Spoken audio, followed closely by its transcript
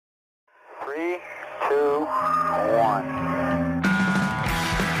3, 2, 1.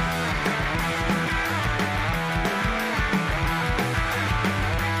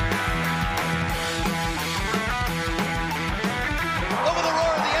 Over the roar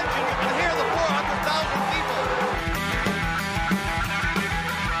of the engine, you can hear the 400,000 people.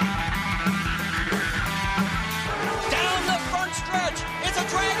 Down the front stretch, it's a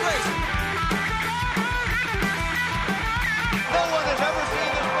drag race. No one has ever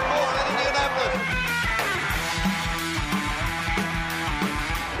seen this before in Indianapolis.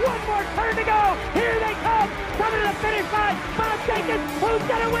 One more turn to go. Here they come. Coming to the finish line. Bob Jenkins, who's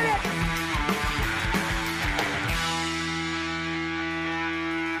going to win it?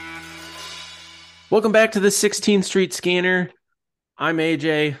 Welcome back to the 16th Street Scanner. I'm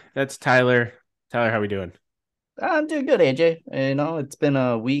AJ. That's Tyler. Tyler, how we doing? I'm doing good, AJ. You know, it's been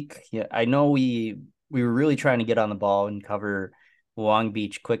a week. Yeah, I know we were really trying to get on the ball and cover Long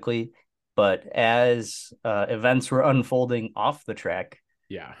Beach quickly, but as events were unfolding off the track,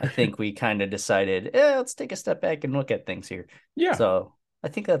 Yeah. I think we kind of decided, let's take a step back and look at things here. Yeah. So I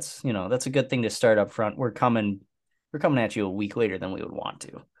think that's a good thing to start up front. We're coming at you a week later than we would want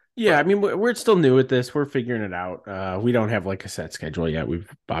to. Yeah, I mean, we're still new at this. We're figuring it out. We don't have like a set schedule yet. We've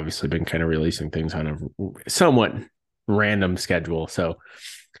obviously been kind of releasing things on a somewhat random schedule. So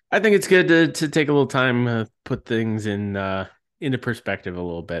I think it's good to take a little time, put things into perspective a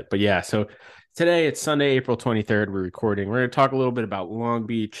little bit. But yeah, so today it's Sunday, April 23rd. We're recording. We're going to talk a little bit about Long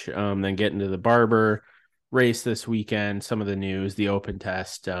Beach, then get into the Barber race this weekend, some of the news, the open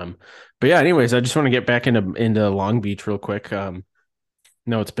test. But yeah, anyways, I just want to get back into Long Beach real quick.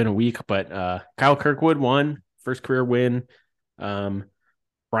 No, it's been a week, but Kyle Kirkwood won, first career win. Brian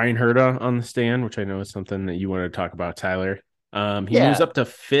Herta on the stand, which I know is something that you want to talk about, Tyler. He moves up to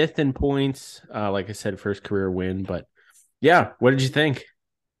 5th in points. Like I said, first career win. But yeah, what did you think?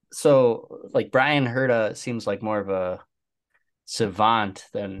 So, like, Brian Herta seems like more of a savant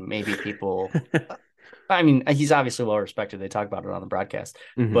than maybe people. I mean, he's obviously well respected. They talk about it on the broadcast,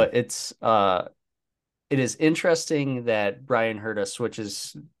 Mhm. but it is interesting that Brian Herta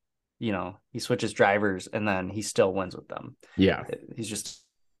switches, he switches drivers and then he still wins with them. Yeah. He's just,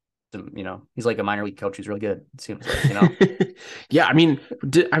 he's like a minor league coach who's really good, it seems like, Yeah, I mean,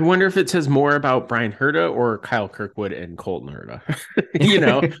 I wonder if it says more about Brian Herta or Kyle Kirkwood and Colton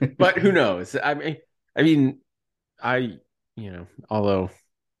Herta, but who knows? Although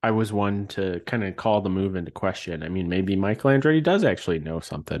I was one to kind of call the move into question. I mean, maybe Michael Andretti does actually know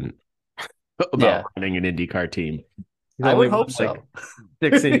something about running an IndyCar team. I would hope so.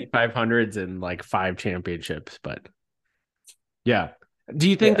 6 Indy 500s and like 5 championships, but yeah. Do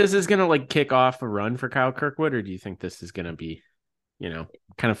you think this is going to like kick off a run for Kyle Kirkwood, or do you think this is going to be,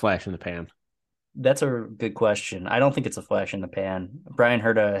 kind of flash in the pan? That's a good question. I don't think it's a flash in the pan. Brian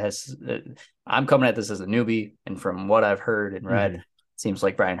Herta has, I'm coming at this as a newbie, and from what I've heard and read, it seems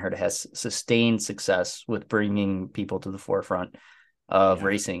like Brian Herta has sustained success with bringing people to the forefront of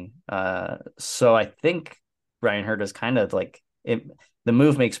racing. So I think Brian Herta is kind of like the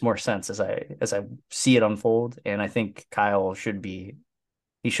move makes more sense as I see it unfold, and I think Kyle should be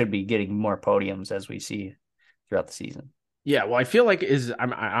getting more podiums as we see throughout the season. Yeah, well, I feel like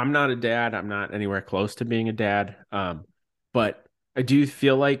I'm not a dad. I'm not anywhere close to being a dad. But I do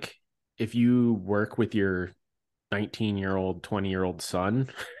feel like if you work with your 19-year-old, 20-year-old son,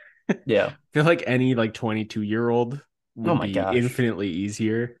 I feel like any like 22-year-old would be infinitely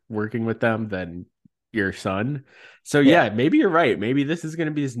easier working with them than your son. So yeah, maybe you're right. Maybe this is going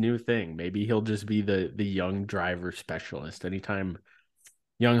to be his new thing. Maybe he'll just be the young driver specialist. Anytime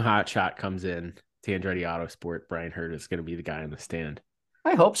young hotshot comes in to Andretti Autosport, Brian Herta is going to be the guy in the stand.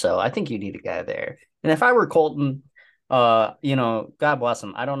 I hope so. I think you need a guy there. And if I were Colton, God bless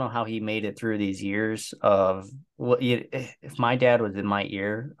him. I don't know how he made it through these years of if my dad was in my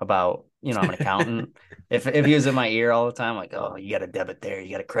ear about, I'm an accountant. if he was in my ear all the time, like, oh, you got a debit there,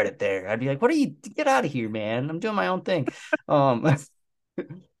 you got a credit there. I'd be like, what are you, get out of here, man. I'm doing my own thing. That's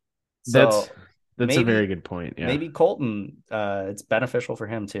a very good point. Yeah. Maybe Colton, it's beneficial for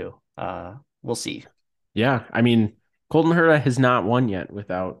him too. We'll see. Yeah. I mean, Colton Herta has not won yet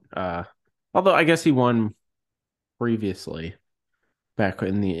without, although I guess he won previously back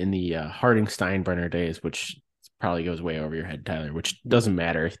in the Harding Steinbrenner days, which probably goes way over your head, Tyler, which doesn't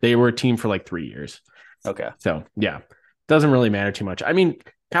matter. They were a team for like 3 years. Okay. So yeah, doesn't really matter too much. I mean,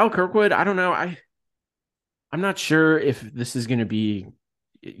 Kyle Kirkwood, I don't know. I'm not sure if this is going to be,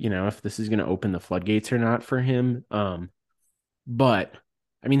 if this is going to open the floodgates or not for him. But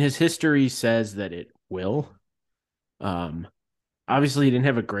I mean, his history says that it will. Obviously he didn't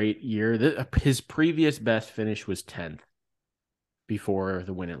have a great year. His previous best finish was 10th before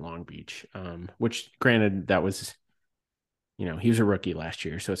the win at Long Beach, which granted that was, he was a rookie last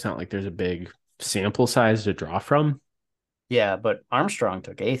year, so it's not like there's a big sample size to draw from. Yeah, but Armstrong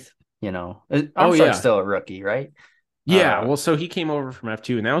took eighth. Oh Armstrong's yeah, still a rookie, right? yeah. Well, so he came over from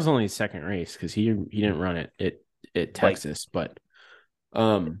F2, and that was only his second race because he didn't run it at Texas, but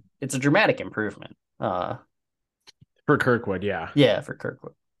it's a dramatic improvement. For Kirkwood, yeah, yeah, for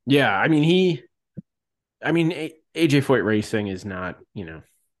Kirkwood, yeah. I mean, AJ Foyt Racing is not,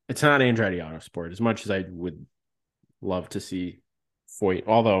 it's not Andretti Autosport as much as I would love to see Foyt,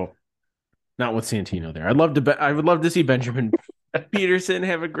 although not with Santino there. I would love to see Benjamin Peterson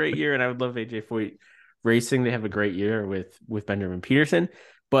have a great year, and I would love AJ Foyt Racing to have a great year with Benjamin Peterson.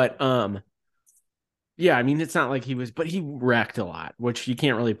 But yeah, I mean, it's not like but he wrecked a lot, which you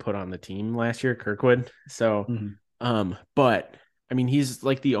can't really put on the team last year, Kirkwood. So, but I mean, he's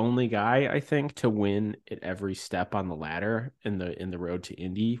like the only guy I think to win at every step on the ladder in the road to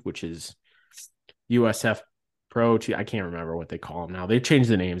Indy, which is USF Pro. I can't remember what they call them now. They change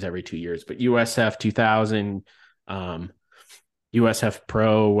the names every 2 years, but USF 2000, USF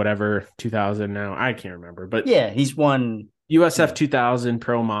Pro, whatever 2000 now. I can't remember, but yeah, he's won USF 2000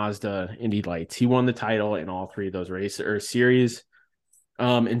 Pro Mazda Indy Lights. He won the title in all three of those races or series.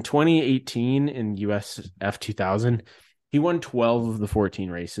 In 2018 in USF 2000, he won 12 of the 14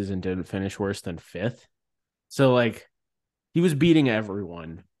 races and didn't finish worse than fifth. So like he was beating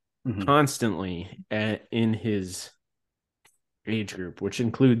everyone constantly in his age group, which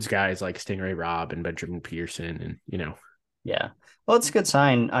includes guys like Stingray Robb and Benjamin Peterson and, Yeah. Well, it's a good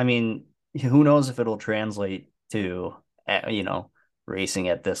sign. I mean, who knows if it'll translate to, racing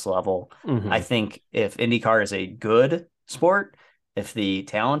at this level. I think if IndyCar is a good sport, if the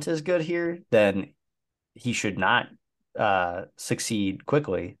talent is good here, then he should not succeed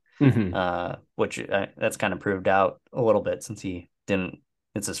quickly, which that's kind of proved out a little bit since he didn't.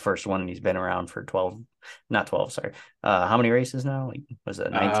 It's his first one and he's been around for 12, not 12, sorry. How many races now? Like, was it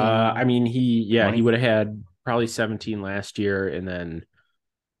 19? I mean, he would have had probably 17 last year and then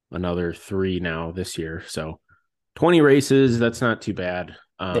another 3 now this year. So 20 races, that's not too bad.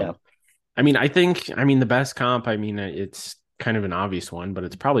 Yeah. I mean, the best comp, it's kind of an obvious one, but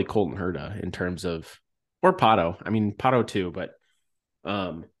it's probably Colton Herta in terms of, or Pato. I mean, Pato too, but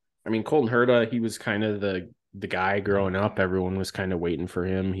Colton Herta, he was kind of the guy growing up. Everyone was kind of waiting for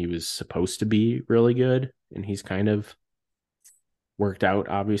him. He was supposed to be really good, and he's kind of worked out,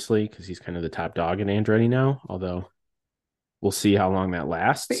 obviously, because he's kind of the top dog in Andretti now, although we'll see how long that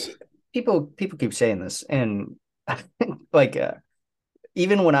lasts. People keep saying this, and like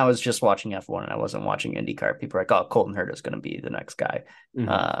even when I was just watching F1 and I wasn't watching IndyCar, people are like, oh, Colton Herta is going to be the next guy.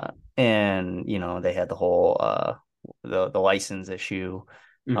 And they had the whole the license issue.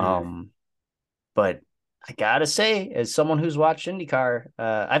 But I gotta say, as someone who's watched IndyCar,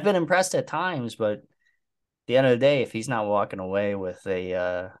 I've been impressed at times, but at the end of the day, if he's not walking away with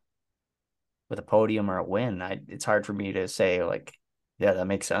a podium or a win, it's hard for me to say like, yeah, that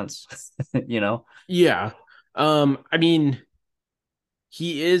makes sense. Yeah.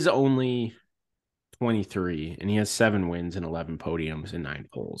 He is only 23 and he has 7 wins and 11 podiums and 9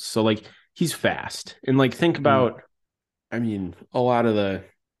 poles. So like he's fast. And like think about a lot of the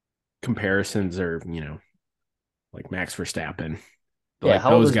comparisons are, like Max Verstappen. Yeah, like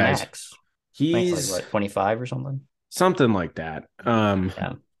how old those is guys. Max? He's like 25 or something. Something like that.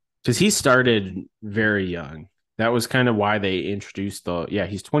 Because he started very young. That was kind of why they introduced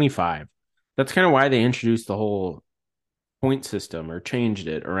he's 25. That's kind of why they introduced the whole point system or changed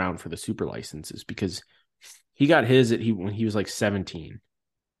it around for the super licenses, because he got his when he was like 17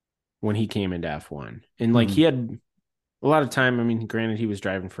 when he came into F1. And like he had a lot of time. Granted, he was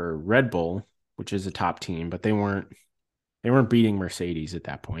driving for Red Bull, which is a top team, but they weren't beating Mercedes at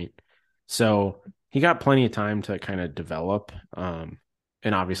that point. So he got plenty of time to kind of develop. And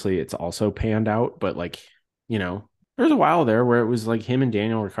obviously it's also panned out, but like, there was a while there where it was like him and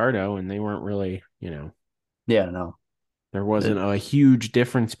Daniel Ricciardo and they weren't really, Yeah, no. There wasn't a huge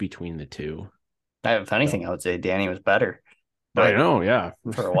difference between the two. If anything, I would say Danny was better. I know, yeah.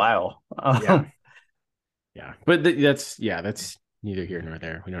 For a while. Yeah. But that's neither here nor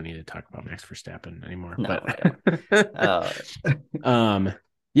there. We don't need to talk about Max Verstappen anymore. No,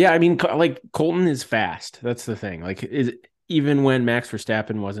 like Colton is fast. That's the thing. Like even when Max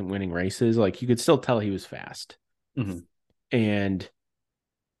Verstappen wasn't winning races, like you could still tell he was fast. And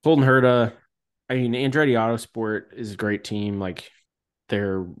Colton Herta, Andretti Autosport is a great team. Like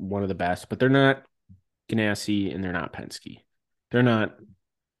they're one of the best, but they're not Ganassi and they're not Penske. They're not.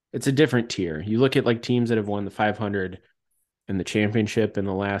 It's a different tier. You look at like teams that have won the 500 and the championship in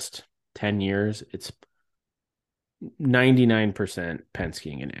the last 10 years. It's 99%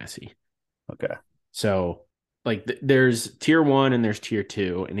 Penske and Ganassi. Okay. So like there's tier 1 and there's tier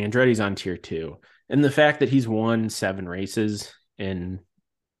 2, and Andretti's on tier 2. And the fact that he's won 7 races in,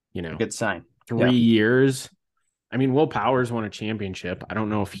 A good sign. 3 years. I mean, Will Powers won a championship. I don't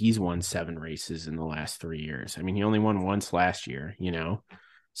know if he's won 7 races in the last 3 years. I mean, he only won once last year,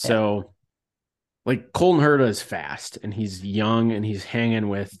 So like Colton Herta is fast and he's young and he's hanging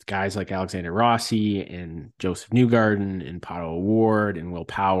with guys like Alexander Rossi and Joseph Newgarden and Pato O'Ward and Will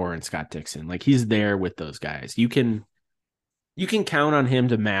Power and Scott Dixon. Like he's there with those guys. You can count on him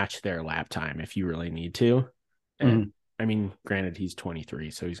to match their lap time if you really need to. And I mean, granted, he's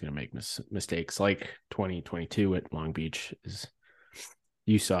 23, so he's going to make mistakes like 2022 at Long Beach, as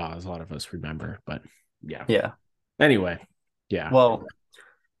you saw, as a lot of us remember. But yeah. Anyway, yeah. Well,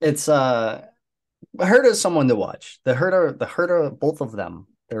 it's Herta is someone to watch. The Herta, both of them,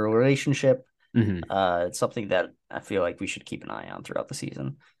 their relationship. It's something that I feel like we should keep an eye on throughout the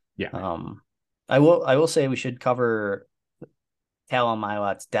season. Yeah. I will say we should cover Callum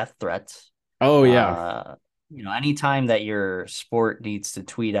Ilot's death threats. Oh yeah. Anytime that your sport needs to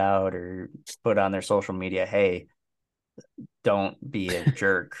tweet out or put on their social media, hey, don't be a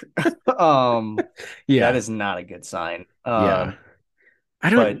jerk. That is not a good sign.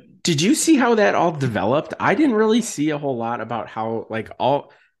 Did you see how that all developed? I didn't really see a whole lot about how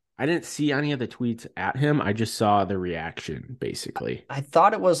I didn't see any of the tweets at him. I just saw the reaction basically. I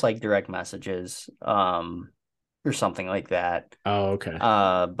thought it was like direct messages, or something like that. Oh, okay.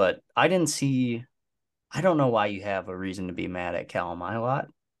 But I didn't see. I don't know why you have a reason to be mad at Callum Ilott.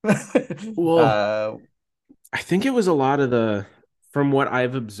 Well, I think it was a lot of from what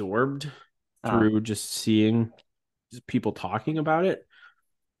I've absorbed through just seeing just people talking about it.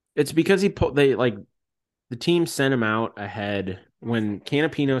 It's because the team sent him out ahead when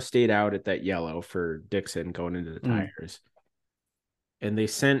Canapino stayed out at that yellow for Dixon going into the tires. And they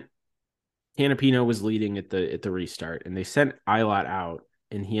sent Canapino was leading at the restart, and they sent Ilott out,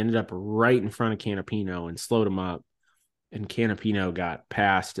 and he ended up right in front of Canapino and slowed him up. And Canapino got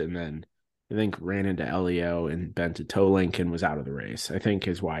past, and then I think ran into Elio and bent a toe link and was out of the race. I think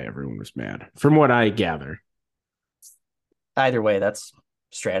is why everyone was mad, from what I gather. Either way, that's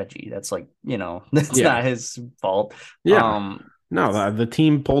strategy. That's that's not his fault. Yeah. No, the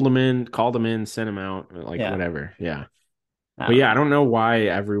team pulled him in, called him in, sent him out, whatever. Yeah. But I don't know why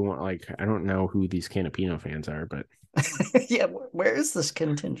everyone I don't know who these Canapino fans are, but yeah, where is this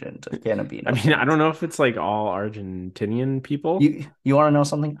contingent of Canapino? I mean, fans? I don't know if it's all Argentinian people. You want to know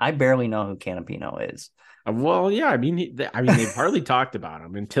something? I barely know who Canapino is. Well, yeah, I mean, they've hardly talked about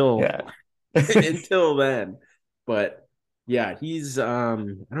him until until then. But yeah, he's I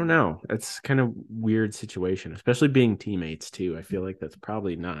don't know. It's kind of weird situation, especially being teammates too. I feel like that's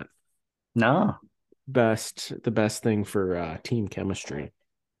probably not the best thing for team chemistry.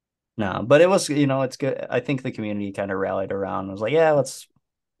 No, but it was, it's good. I think the community kind of rallied around and was like, yeah, let's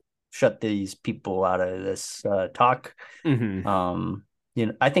shut these people out of this talk.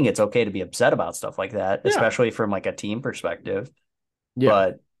 I think it's okay to be upset about stuff like that, especially from a team perspective. Yeah.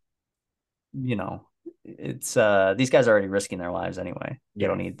 But it's these guys are already risking their lives anyway. You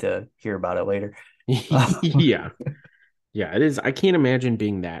don't need to hear about it later. Yeah it is. I can't imagine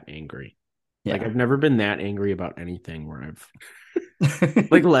being that angry. I've never been that angry about anything where I've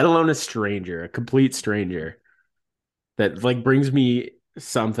let alone a complete stranger that brings me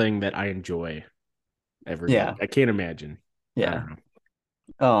something that I enjoy every week. I can't imagine. Yeah.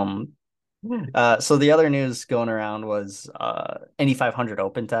 So the other news going around was Indy 500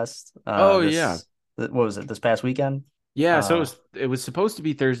 Open test. What was it, this past weekend? Yeah, so it was supposed to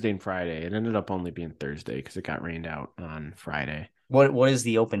be Thursday and Friday. It ended up only being Thursday because it got rained out on Friday. What is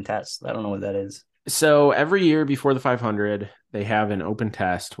the Open test? I don't know what that is. So every year before the 500, they have an open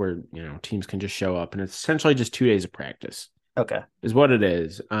test where teams can just show up, and it's essentially just 2 days of practice. Okay, is what it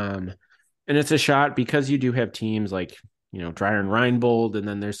is. And it's a shot because you do have teams like Dreyer and Reinbold, and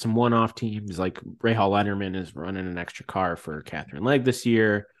then there's some one-off teams like Rahal Letterman is running an extra car for Catherine Legg this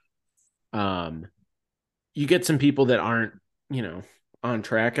year. You get some people that aren't on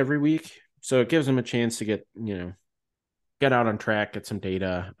track every week, so it gives them a chance to get out on track, get some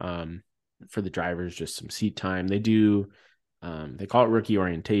data. For the drivers, just some seat time. They do, they call it rookie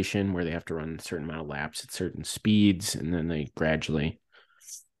orientation, where they have to run a certain amount of laps at certain speeds, and then they gradually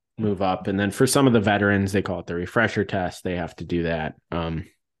move up. And then for some of the veterans, they call it the refresher test. They have to do that. Kind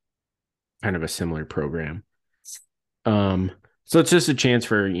of a similar program. So it's just a chance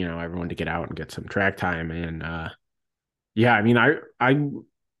for, everyone to get out and get some track time. And I mean,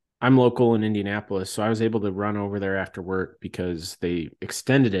 I'm local in Indianapolis, so I was able to run over there after work because they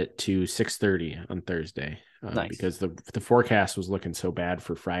extended it to 6:30 on Thursday Nice. because the forecast was looking so bad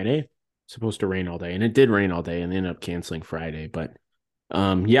for Friday. Supposed to rain all day, and it did rain all day, and they ended up canceling Friday. But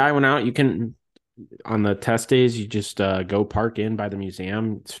yeah, I went out. You can on the test days, you just go park in by the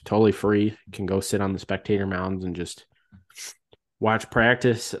museum. It's totally free. You can go sit on the spectator mounds and just watch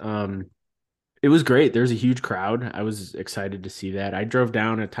practice. It was great. There's a huge crowd. I was excited to see that. I drove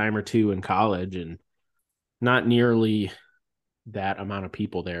down a time or two in college and not nearly that amount of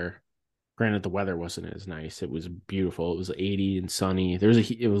people there. Granted, the weather wasn't as nice. It was beautiful. It was 80 and sunny.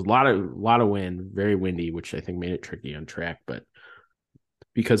 It was a lot of wind, very windy, which I think made it tricky on track. But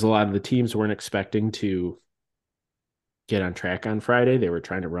because a lot of the teams weren't expecting to get on track on Friday, they were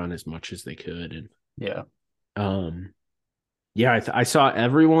trying to run as much as they could. And Yeah. yeah, I saw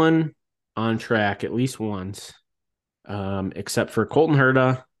everyone on track at least once, except for Colton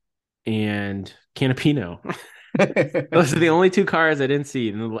Herta and Canapino. Those are the only two cars I didn't see.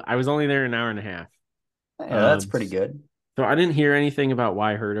 And I was only there an hour and a half. Yeah, that's pretty good. So I didn't hear anything about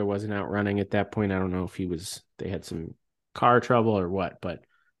why Herta wasn't out running at that point. I don't know if they had some car trouble or what, but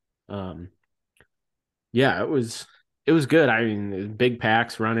yeah, it was good. I mean, it was big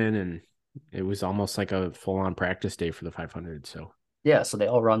packs running, and it was almost like a full on practice day for the 500. So Yeah, so they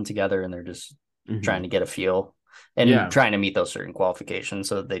all run together and they're just trying to get a feel and trying to meet those certain qualifications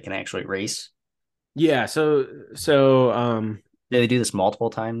so that they can actually race. Yeah, so Do they do this multiple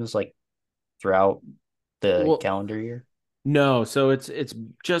times, like throughout the calendar year? no, so it's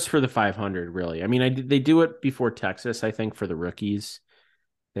just for the 500, really. I mean, they do it before Texas, I think, for the rookies.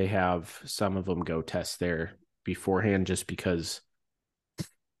 They have some of them go test there beforehand just because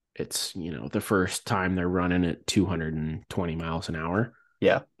it's, the first time they're running at 220 miles an hour.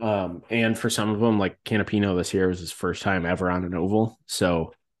 Yeah. And for some of them, like Canapino this year was his first time ever on an oval.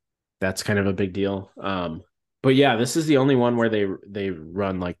 So that's kind of a big deal. But yeah, this is the only one where they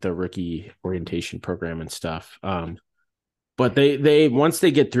run like the rookie orientation program and stuff. But they once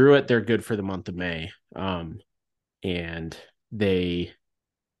they get through it, they're good for the month of May. And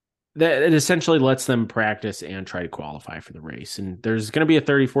that it essentially lets them practice and try to qualify for the race. And there's going to be a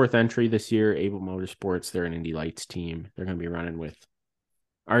 34th entry this year. Able Motorsports, they're an Indy Lights team. They're going to be running with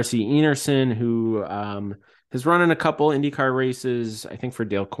RC Enerson, who has run in a couple IndyCar races, I think for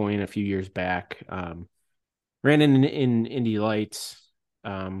Dale Coyne a few years back. Ran in Indy Lights,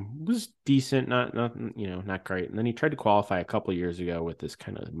 was decent, not great. And then he tried to qualify a couple years ago with this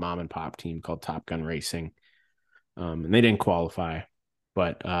kind of mom and pop team called Top Gun Racing. And they didn't qualify.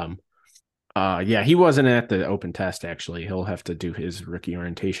 But yeah, he wasn't at the open test, actually. He'll have to do his rookie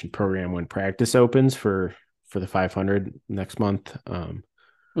orientation program when practice opens for the 500 next month.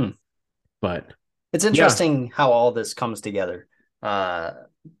 But it's interesting how all this comes together.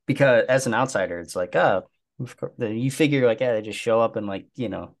 Because as an outsider, it's like, you figure like, yeah, they just show up and like, do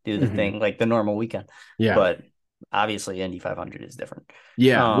the thing like the normal weekend. Yeah. But obviously Indy 500 is different.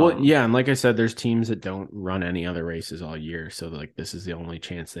 Yeah. Well, yeah. And like I said, there's teams that don't run any other races all year. So like this is the only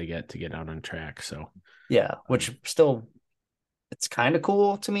chance they get to get out on track. So yeah, which still it's kind of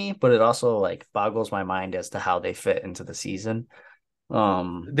cool to me, but it also like boggles my mind as to how they fit into the season.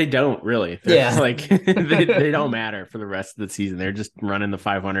 They don't really. They're like they don't matter for the rest of the season. They're just running the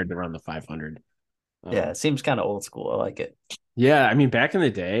 500 to run the 500. Yeah, it seems kind of old school. I like it. Yeah, I mean, back in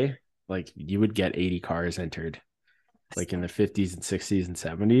the day, like you would get 80 cars entered, like in the 50s and 60s and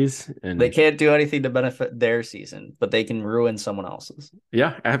 70s, and they can't do anything to benefit their season, but they can ruin someone else's.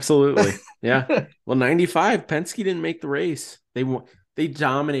 Yeah, absolutely. Yeah. Well, 95, Penske didn't make the race. They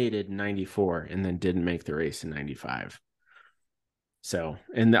dominated 94 and then didn't make the race in 95. So,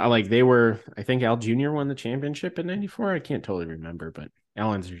 and like they were, I think Al Jr. won the championship in 94. I can't totally remember, but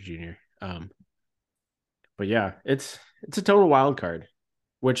Al Unser Jr. But yeah, it's a total wild card,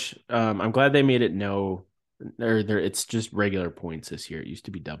 which I'm glad they made it it's just regular points this year. It used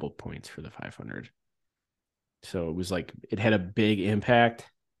to be double points for the 500. So it was like it had a big impact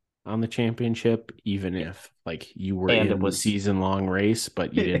on the championship, even if like you were in the season long race,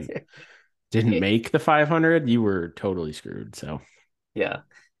 but you didn't make the 500, you were totally screwed. So yeah,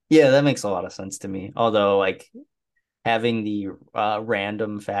 that makes a lot of sense to me. Although like having the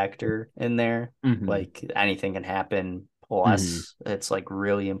random factor in there, like anything can happen. Plus, it's like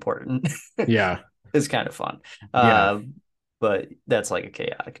really important. Yeah, it's kind of fun. But that's like a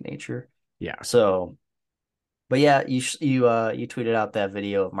chaotic nature. Yeah. So, but yeah, you tweeted out that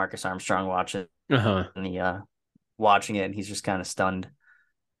video of Marcus Armstrong watching and watching it, and he's just kind of stunned.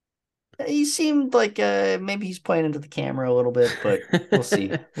 He seemed like maybe he's playing into the camera a little bit, but we'll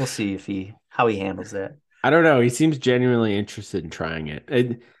see. We'll see how he handles that. I don't know. He seems genuinely interested in trying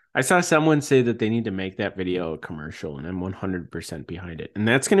it. I saw someone say that they need to make that video a commercial, and I'm 100% behind it. And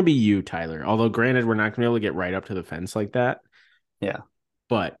that's going to be you, Tyler. Although, granted, we're not going to be able to get right up to the fence like that. Yeah.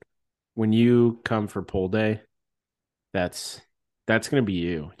 But when you come for poll day, that's going to be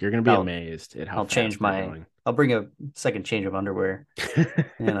you. You're going to be amazed at how I'll fast change they're going. I'll bring a second change of underwear, just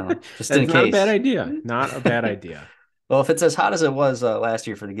in That's not a case. bad idea. Not a bad idea. Well, if it's as hot as it was last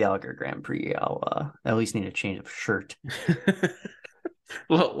year for the Gallagher Grand Prix, I'll at least need a change of shirt.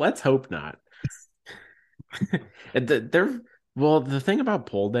 Well, let's hope not. The thing about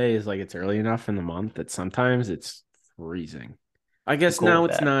poll day is like it's early enough in the month that sometimes it's freezing. I guess Cool now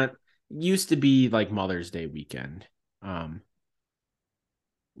with it's that. not. Used to be like Mother's Day weekend. Now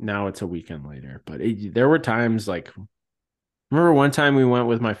it's a weekend later. But there were times like, remember one time we went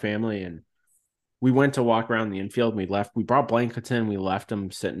with my family and we went to walk around the infield. And we brought blankets in. We left them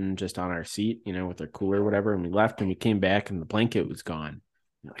sitting just on our seat, with their cooler or whatever. And we left and we came back and the blanket was gone.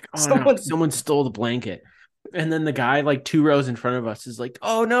 You're like, oh no, someone stole the blanket. And then the guy like 2 rows in front of us is like,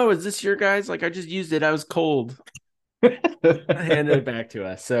 oh no, is this your guys? Like, I just used it. I was cold. Handed it back to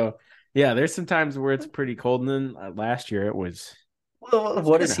us. So yeah, there's some times where it's pretty cold. And then last year it was, Well,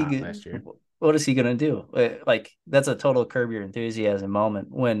 what is he last year? What is he gonna do? Like, that's a total Curb Your Enthusiasm moment.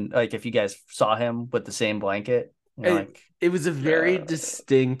 When, like, if you guys saw him with the same blanket, it was a very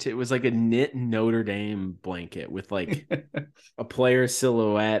distinct. It was like a knit Notre Dame blanket with like a player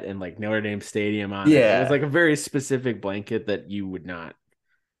silhouette and like Notre Dame Stadium on it. It was like a very specific blanket that you would not.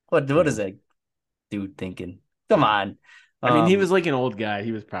 What is that dude thinking? Come on. I mean, he was like an old guy.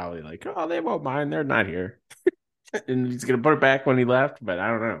 He was probably like, oh, they won't mind. They're not here. And he's going to put it back when he left. But I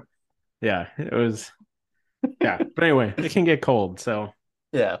don't know. Yeah, it was. Yeah. But anyway, it can get cold. So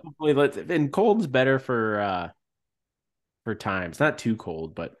yeah. Hopefully and cold's better for times. Not too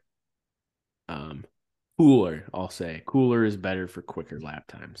cold, but cooler, I'll say. Cooler is better for quicker lap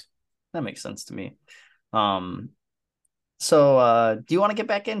times. That makes sense to me. So do you want to get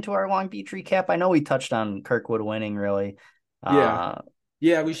back into our Long Beach recap? I know we touched on Kirkwood winning, really.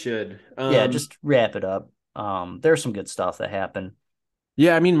 Yeah, we should. Just wrap it up. There's some good stuff that happened.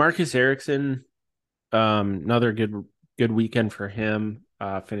 Yeah, I mean, Marcus Ericsson, another good weekend for him.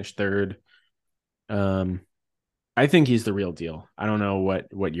 Finished third. I think he's the real deal. I don't know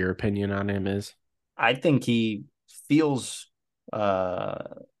what your opinion on him is. I think he feels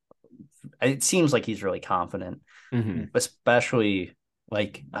it seems like he's really confident, especially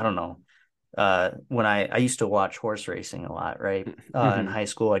like, I don't know. When I used to watch horse racing a lot, right? In high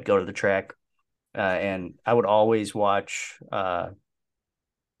school, I'd go to the track, and I would always watch.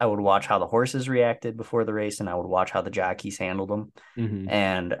 I would watch how the horses reacted before the race, and I would watch how the jockeys handled them.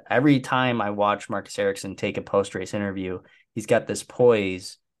 And every time I watch Marcus Ericsson take a post-race interview, he's got this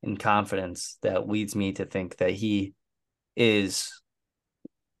poise and confidence that leads me to think that he is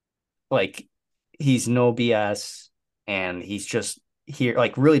like, he's no BS, and he's just here,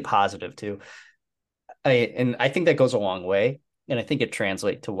 like, really positive too. I think that goes a long way, and I think it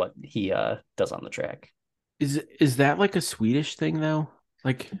translates to what he does on the track. Is that like a Swedish thing though?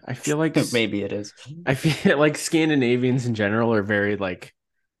 Like, I feel like maybe it is. I feel like Scandinavians in general are very like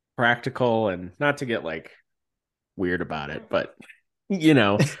practical, and not to get like weird about it, but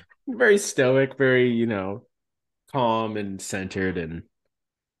very stoic, very, calm and centered and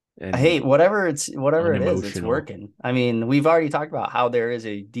hey, whatever it is, it's working. I mean, we've already talked about how there is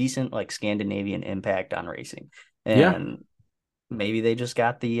a decent like Scandinavian impact on racing, and maybe they just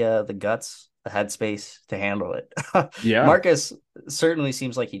got the guts, the headspace to handle it. Yeah, Marcus certainly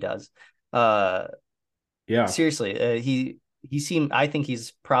seems like he does. Seriously, I think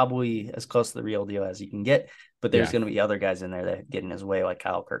he's probably as close to the real deal as you can get, but there's going to be other guys in there that get in his way, like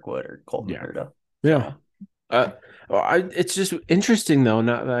Kyle Kirkwood or Colton Herta. Yeah. It's just interesting though.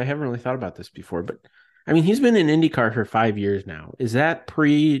 Not that I haven't really thought about this before, but I mean, he's been in IndyCar for 5 years now. Is that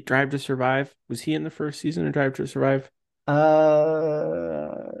pre Drive to Survive? Was he in the first season of Drive to Survive?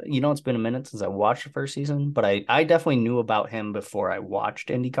 It's been a minute since I watched the first season, but I definitely knew about him before I watched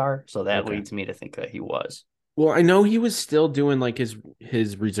IndyCar, so that leads me to think that he was. Well, I know he was still doing like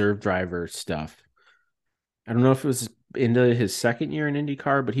his reserve driver stuff. I don't know if it was into his second year in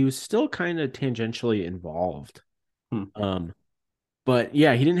IndyCar, but he was still kind of tangentially involved. But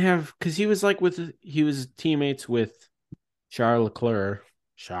yeah, he didn't have, because he was teammates with Charles Leclerc,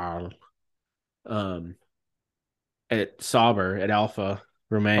 at Sauber at Alfa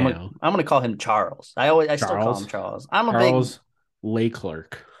Romeo. I'm gonna call him Charles. I still call him Charles. Charles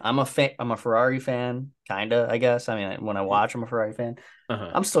Leclerc. I'm a Ferrari fan, kinda, I guess. I mean, when I watch, I'm a Ferrari fan.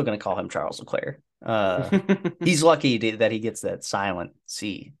 I'm still gonna call him Charles Leclerc. He's lucky that he gets that silent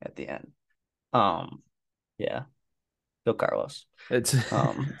C at the end. Yeah. Go Carlos. It's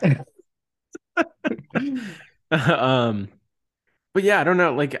Um, um but yeah, I don't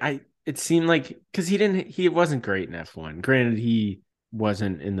know. Like it seemed like because he wasn't great in F1. Granted, he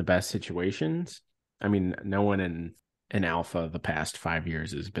wasn't in the best situations. I mean, no one in Alpha the past 5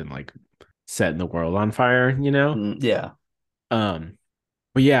 years has been like setting the world on fire, you know? yeah. Um,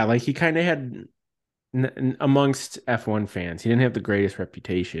 but yeah, like he kind of had amongst F1 fans, he didn't have the greatest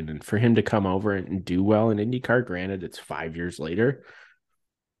reputation. And for him to come over and do well in IndyCar, granted, it's 5 years later.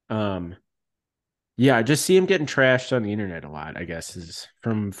 Yeah, I just see him getting trashed on the internet a lot, I guess, is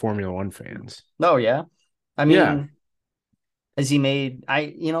from Formula One fans. Oh yeah. I Yeah. mean, has he made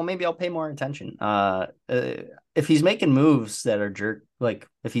maybe I'll pay more attention. If he's making moves that are jerk, like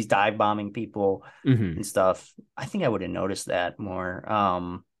if he's dive bombing people Hmm. and stuff, I think I would have noticed that more.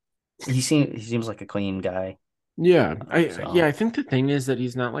 He seems like a clean guy. Yeah. So I think the thing is that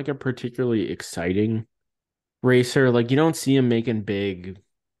he's not like a particularly exciting racer. Like you don't see him making big,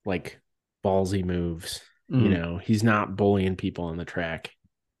 like ballsy moves. You mhm. know, he's not bullying people on the track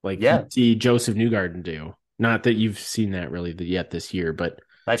like you Yeah, see Joseph Newgarden do. Not that you've seen that really yet this year, but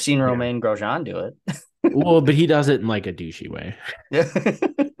I've seen yeah. Romain Grosjean do it. Well, but he does it in like a douchey way. Yeah.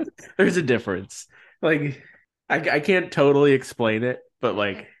 There's a difference. Like I can't totally explain it, but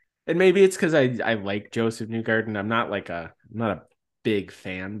like, and maybe it's because I like Joseph Newgarden. I'm not a big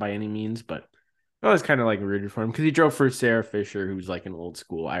fan by any means, but I was kind of like rooted for him because he drove for Sarah Fisher, who's like an old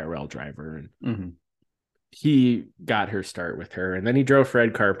school IRL driver, and Mhm. he got her start with her, and then he drove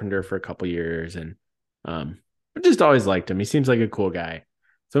Fred Carpenter for a couple years, and I just always liked him. He seems like a cool guy,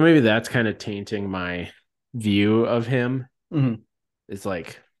 so maybe that's kind of tainting my view of him. Mhm. It's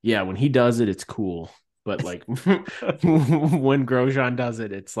like, yeah, when he does it, it's cool. But like when Grosjean does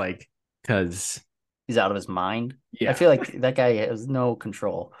it, it's like because He's out of his mind. I yeah, feel like that guy has no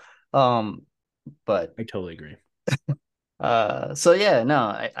control. But I totally agree. so yeah, no,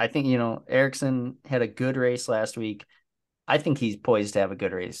 I think Ericsson had a good race last week. I think he's poised to have a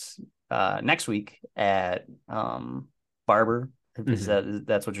good race next week at Barber. Is Mhm.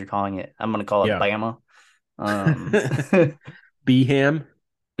 that's what you're calling it? I'm gonna call it Yeah. Bama. Um Beham.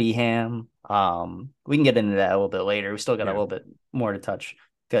 Beham. We can get into that a little bit later. We still got a Yeah. little bit more to touch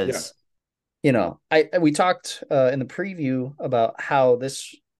Yeah. because we talked in the preview about how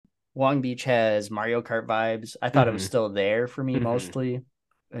this Long Beach has Mario Kart vibes. I thought it was Hmm. still there for me Hmm. mostly.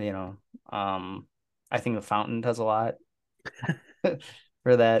 You know, I think the fountain does a lot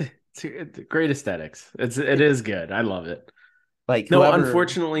for that. It's great aesthetics. It is good. I love it. Like No, whoever,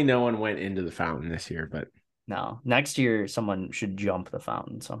 unfortunately, no one went into the fountain this year, but no, next year someone should jump the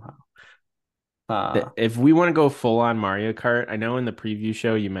fountain somehow. Uh, if we want to go full on Mario Kart, I know in the preview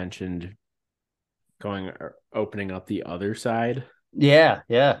show you mentioned going opening up the other side. yeah,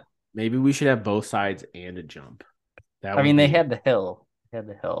 yeah. Maybe we should have both sides and a jump. That I would mean, be. they had the hill,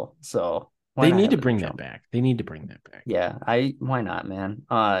 so why They not need have to a bring that jump? back. They need to bring that back. Yeah, why not, man?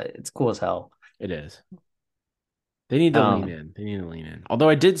 It's cool as hell. It is. They need to lean Um, in. They need to lean in. Although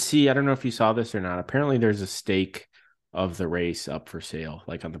I did see, I don't know if you saw this or not. Apparently, there's a stake of the race up for sale,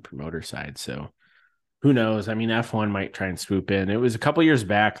 like on the promoter side. So who knows? I mean, F1 might try and swoop in. It was a couple years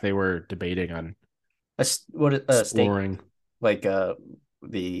back they were debating on what a stake exploring. like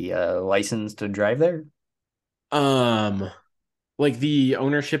the license to drive there. Um, like the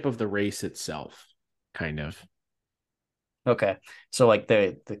ownership of the race itself, kind of. Okay. So like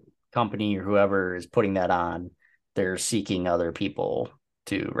the company or whoever is putting that on, they're seeking other people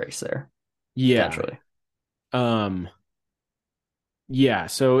to race there, Yeah. potentially. Um, yeah.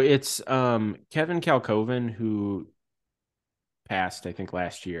 So it's Kevin Kalkoven who passed, I think,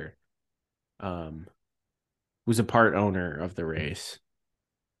 last year. Um, was a part owner of the race.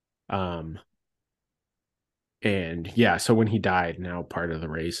 Um, and yeah, so when he died, now part of the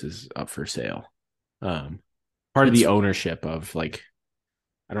race is up for sale. Um, part of It's the ownership of like,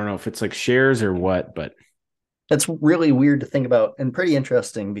 I don't know if it's like shares or what, but That's really weird to think about and pretty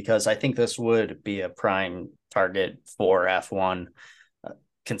interesting because I think this would be a prime target for F1,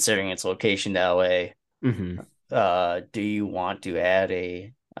 considering its location to LA. mhm. Do you want to add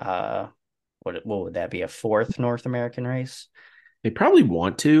a what would that be, a fourth North American race? They probably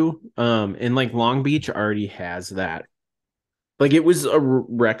want to. And like Long Beach already has that. Like it was a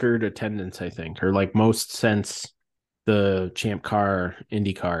record attendance, I think, or like most since the Champ Car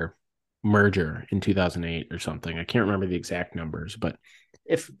IndyCar merger in 2008 or something. I can't remember the exact numbers, but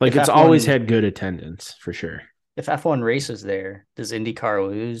like If it's always F1 had good attendance for sure. if F1 races there, does IndyCar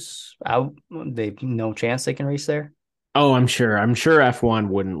lose out? They no chance they can race there. Oh, I'm sure. I'm sure F1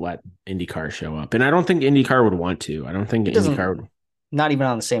 wouldn't let IndyCar show up. And I don't think IndyCar would want to. I don't think It doesn't, IndyCar would. not even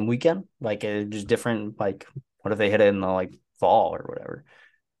on the same weekend, like just different, like What if they hit it in the like fall or whatever?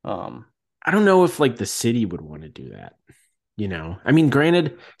 I don't know if like the city would want to do that. I mean,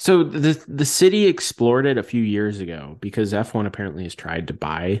 granted, so the city explored it a few years ago because F1 apparently has tried to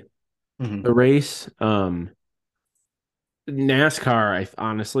buy mhm. the race. NASCAR, I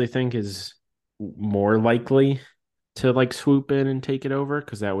honestly think is more likely to like swoop in and take it over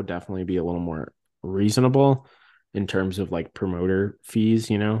because that would definitely be a little more reasonable in terms of like promoter fees.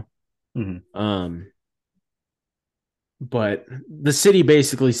 Mhm. But the city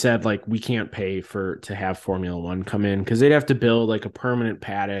basically said like we can't pay to have Formula One come in because they'd have to build like a permanent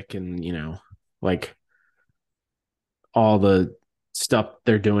paddock and like all the stuff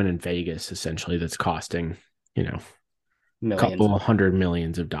they're doing in Vegas essentially that's costing a Millions. couple hundred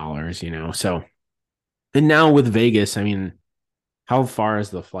millions of dollars. So and now with Vegas, I mean, how far is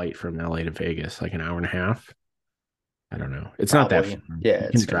the flight from LA to Vegas? Like an hour and a half? I don't know. It's not that Probably. far. Yeah, You can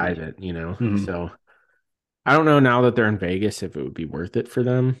it's gonna drive be. it. Mhm. So I don't know now that they're in Vegas if it would be worth it for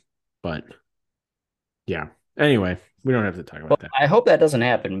them, but yeah. Anyway, we don't have to talk Well, about that. I hope that doesn't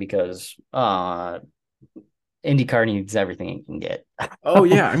happen because IndyCar needs everything it can get. Oh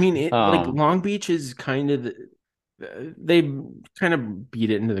yeah, I mean it like um, Long Beach is they kind of beat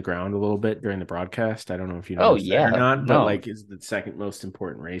it into the ground a little bit during the broadcast. I don't know if you oh noticed that or yeah, not, but no, like is the second most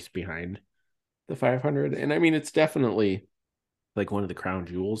important race behind the 500. And I mean it's definitely like one of the crown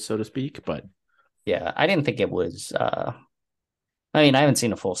jewels, so to speak, but yeah, I didn't think it was. I mean, I haven't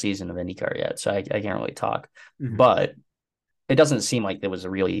seen a full season of IndyCar yet, so I can't really talk. Mhm. But it doesn't seem like there was a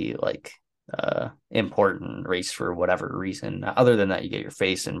really like important race for whatever reason. Other than that, you get your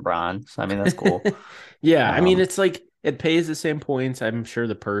face in bronze. I mean, that's cool. Yeah, I mean Um, it's like it pays the same points. I'm sure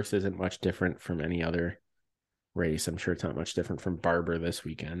the purse isn't much different from any other race. I'm sure it's not much different from Barber this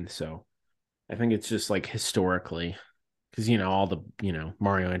weekend. So I think it's just like historically, because all the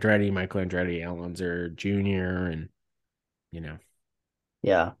Mario Andretti, Michael Andretti, Alan Unser Jr. and you know,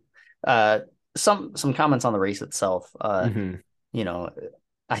 yeah. Some comments on the race itself. hmm You know,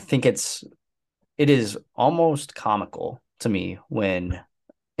 I think it is almost comical to me when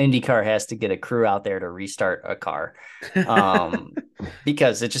IndyCar has to get a crew out there to restart a car. Um,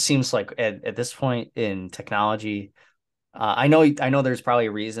 because it just seems like at this point in technology, I know there's probably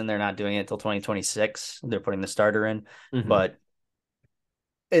a reason they're not doing it until 2026. They're putting the starter in, hmm but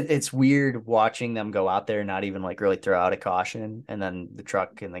it's weird watching them go out there and not even like really throw out a caution, and then the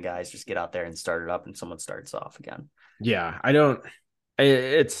truck and the guys just get out there and start it up, and someone starts off again. yeah, I don't.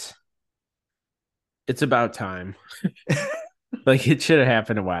 It's about time. Like it should have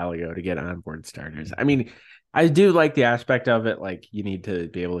happened a while ago to get onboard starters. I mean, I do like the aspect of it. Like you need to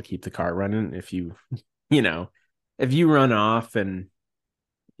be able to keep the car running. If you know, if you run off and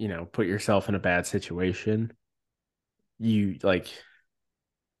put yourself in a bad situation, you like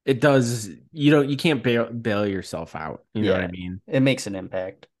it does. You can't bail yourself out. You know what I Yeah, mean? it makes an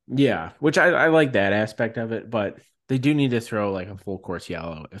impact. Yeah, which I like that aspect of it, but they do need to throw like a full course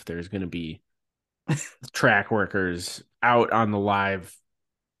yellow if there's going to be track workers out on the live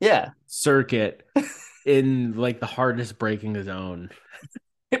Yeah, circuit in like the hardest braking zone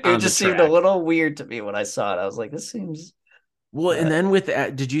it on the just seemed a track. little weird to me when I saw it. I was like, this seems. Well, and Uh, then with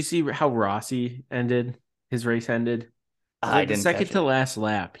that, did you see how Rossi ended? His race ended. It was I like the didn't second catch to it. last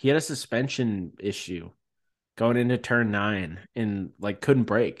lap. He had a suspension issue going into turn 9 and like couldn't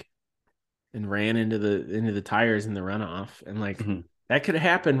brake and ran into the tires in the runoff. And like Mhm. that could have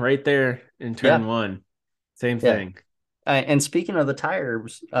happened right there in turn Yeah, 1. Same yeah. thing. And speaking of the tire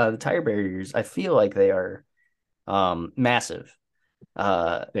barriers, I feel like they are massive.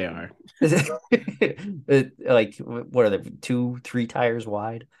 Uh, They are. like what are they, 2, 3 tires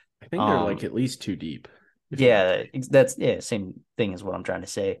wide? I think they're like Um, at least 2 deep, if not. yeah, that's yeah, same thing as what I'm trying to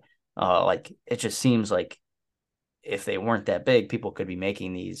say. Like it just seems like if they weren't that big, people could be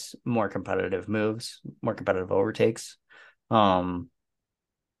making these more competitive moves, more competitive overtakes. Um,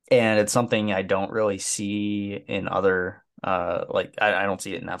 and it's something I don't really see in other like I don't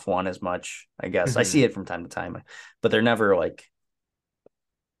see it in F1 as much, I guess. I see Mhm. it from time to time, but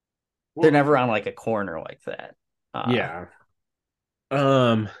they're Well, never on like a corner like that. Uh yeah.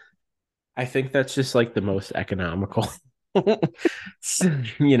 Um, I think that's just like the most economical.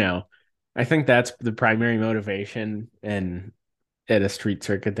 you know, I think that's the primary motivation. And at a street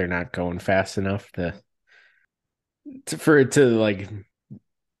circuit, they're not going fast enough for it to like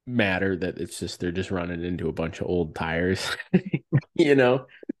matter that it's just they're just running into a bunch of old tires, you know?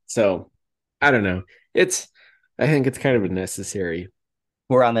 So I don't know. I think it's kind of a necessary.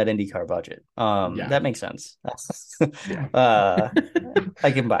 we're on that IndyCar budget. Yeah. That makes sense. Yeah. uh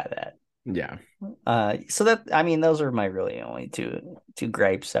I can buy that. Yeah. So that, I mean, those are my really only two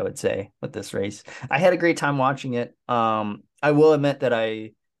gripes, I would say, with this race. I had a great time watching it. I will admit that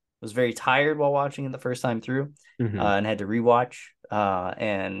I was very tired while watching it the first time through, Mhm. and had to rewatch.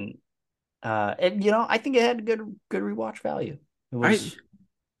 And I think it had good rewatch value. It I was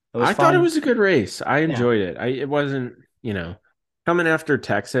it was I thought it fun. was a good race. I Yeah. enjoyed it. It wasn't, coming after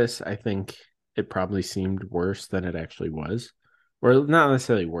Texas, I think it probably seemed worse than it actually was. Or not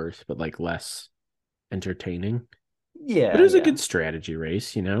necessarily worse, but like less entertaining. But it Yeah, was a yeah. good strategy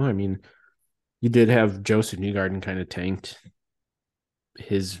race, I mean, you did have Joseph Newgarden kind of tanked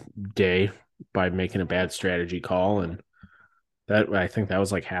his day by making a bad strategy call, and that I think that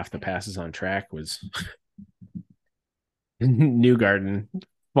was like half the passes on track was Newgarden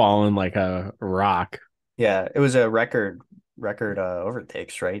falling like a rock. Yeah, it was a record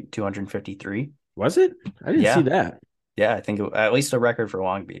overtakes, right? 253. Was it? I didn't see Yeah. that. Yeah, I think at least a record for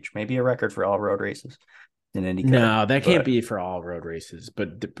Long Beach, maybe a record for all road races in IndyCar. No, that can't But be for all road races,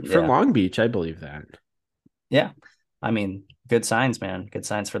 but for yeah, Long Beach, I believe that. yeah. I mean, good signs, man. Good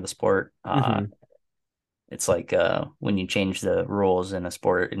signs for the sport. Hmm. It's like when you change the rules in a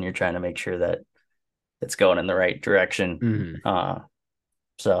sport and you're trying to make sure that it's going in the right direction. Hmm.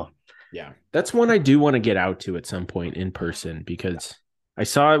 So Yeah, that's one I do want to get out to at some point in person because I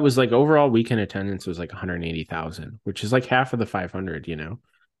saw it was like overall weekend attendance was like 180,000, which is like half of the 500. It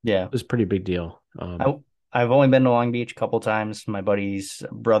yeah, was a pretty big deal. I I've only been to Long Beach a couple times. My buddy's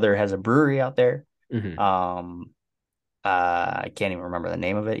brother has a brewery out there. Mhm. Um, I can't even remember the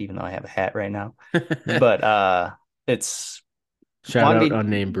name of it, even though I have a hat right now. But it's Shout Long out Beach.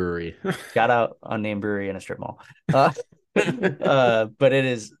 unnamed brewery. Shout out unnamed brewery in a strip mall. But it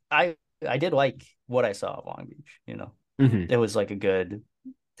is. I did like what I saw of Long Beach. Mhm. It was like a good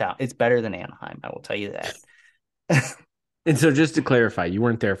town. It's better than Anaheim, I will tell you that. And so, just to clarify, you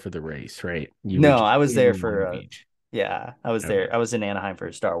weren't there for the race, right? You were No, just I was there in for Long Beach. yeah, I was Okay, there. I was in Anaheim for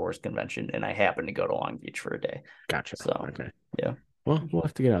a Star Wars convention, and I happened to go to Long Beach for a day. gotcha. So Okay. yeah, Well, we'll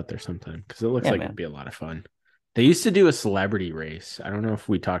have to get out there sometime because it looks yeah, like it'd man. be a lot of fun. They used to do a celebrity race. I don't know if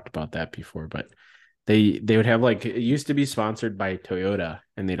we talked about that before, but they would have like it used to be sponsored by Toyota,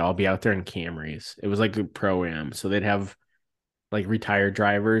 and they'd all be out there in Camrys. It was like a pro-am, so they'd have like retired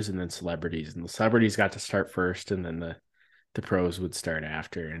drivers and then celebrities, and the celebrities got to start first, and then the pros would start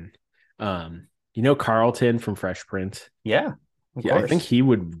after. And Carlton from Fresh Prince. Yeah, of Yeah, I think course. he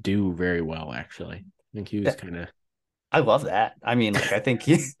would do very well. Actually, I think he was kind of I love that. I mean, like, I think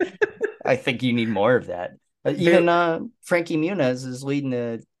you need more of that. they Even Frankie Muniz is leading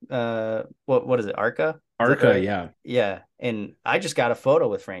the what is it, Arca? Is that Arca. right? Yeah, Yeah, and I just got a photo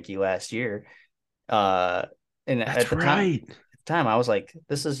with Frankie last year. Uh, and at that's the time, right. I was like,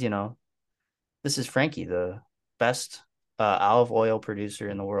 this is Frankie, the best olive oil producer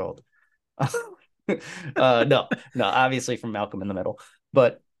in the world. No, no, obviously from Malcolm in the Middle,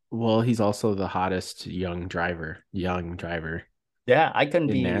 but Well, he's also the hottest young driver yeah, I in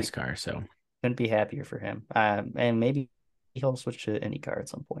NASCAR. So couldn't be happier for him. And maybe he'll switch to IndyCar at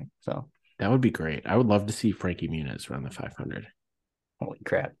some point. So that would be great. I would love to see Frankie Muniz run the 500. holy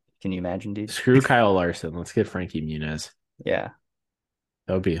crap. Can you imagine, dude? Screw Kyle Larson. Let's get Frankie Muniz. Yeah.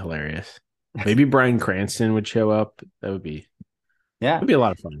 That would be hilarious. Maybe Brian Cranston would show up. That would be Yeah. a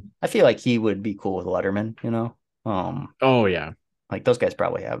lot of fun. I feel like he would be cool with Letterman. Oh yeah, Like those guys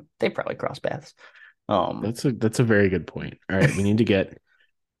they probably cross paths. Um, that's a very good point. All right,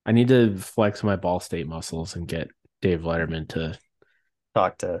 I need to flex my Ball State muscles and get Dave Letterman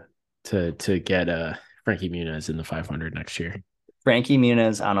talk to to get Frankie Muniz in the 500 next year. Frankie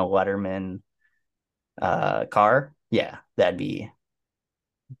Muniz on a Letterman car. Yeah, that'd be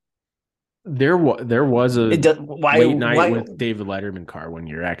There was a it. late night with David Letterman car one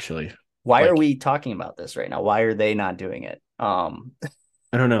year actually. Why are Like we talking about this right now? Why are they not doing it?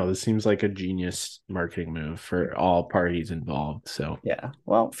 I don't know. This seems like a genius marketing move for all parties involved. So Yeah.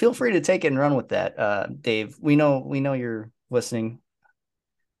 Well, feel free to take it and run with that, Dave. We know you're listening.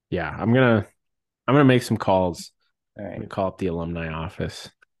 yeah, I'm gonna make some calls. All I'm right. gonna call up the alumni office.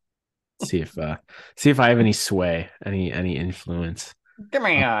 See if I have any sway, any influence. Give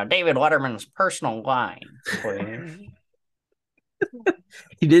me David Letterman's personal line, please.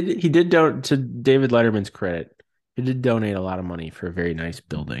 He did don't to David Letterman's credit. He did donate a lot of money for a very nice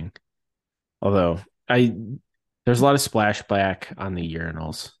building. Although I there's a lot of splashback on the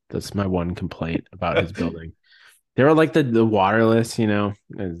urinals. That's my one complaint about his building. They were like the waterless,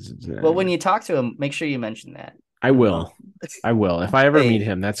 Well, when you talk to him, make sure you mention that. I will. I will. If I ever meet Hey,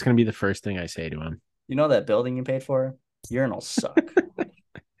 him, that's going to be the first thing I say to him. you know that building you paid for? Urinals suck.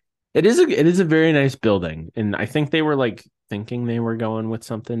 It is a very nice building, and I think they were like thinking they were going with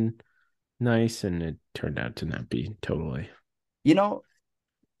something nice, and it turned out to not be totally. You know,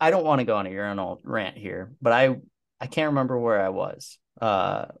 I don't want to go on a urinal rant here, but I can't remember where I was.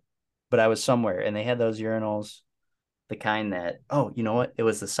 But I was somewhere and they had those urinals, the kind that, oh, you know what? It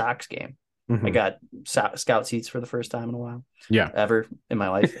was the Sox game. I Mhm. got scout seats for the first time in a while, Yeah, ever in my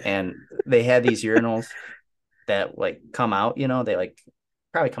life. And they had these urinals that like come out, they like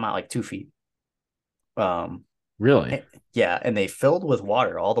probably come out like 2 feet. really. Yeah. And they filled with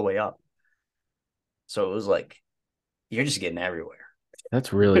water all the way up. So it was like, you're just getting everywhere.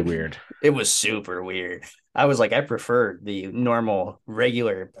 That's really weird. It was super weird. I was like, I prefer the normal,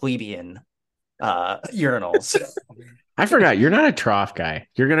 regular plebeian urinals. I forgot you're not a trough guy.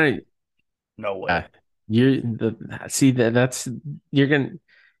 You're gonna No way. you the see that's you're gonna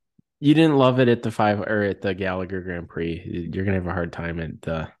you didn't love it at the five or at the Gallagher Grand Prix. You're gonna have a hard time at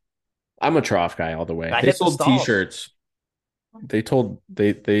the. I'm a trough guy all the way. I They hit the sold stalls. T-shirts. They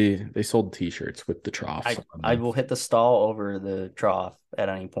sold T-shirts with the troughs. I will hit the stall over the trough at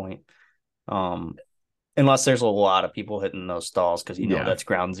any point. Unless there's a lot of people hitting those stalls because Yeah. that's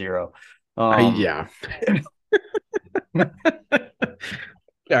ground zero. Yeah. All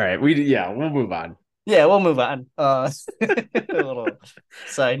right. We'll move on. Yeah, we'll move on. A little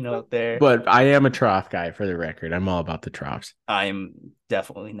side note there. But I am a trough guy for the record. I'm all about the troughs. I'm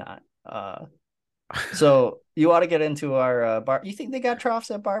definitely not. So you ought to get into our bar. You think they got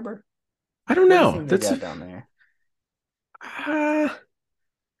troughs at Barber? I don't What do you know. think they got down there?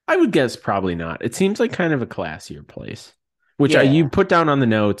 I would guess probably not. It seems like kind of a classier place, which Yeah. you put down on the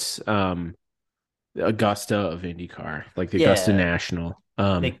notes. Augusta of IndyCar, like the Augusta Yeah. National.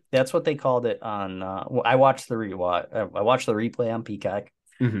 That's what they called it on. I watched the rewatch. I watched the replay on Peacock.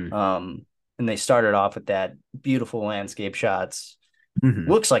 Mhm. And they started off with that beautiful landscape shots. Mhm.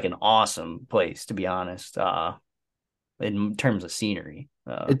 Looks like an awesome place, to be honest. In terms of scenery,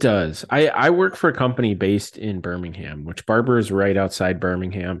 It does. I work for a company based in Birmingham, which Barber is right outside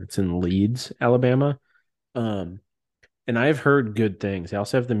Birmingham. It's in Leeds, Alabama. And I've heard good things. They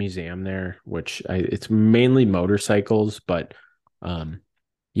also have the museum there, which it's mainly motorcycles, but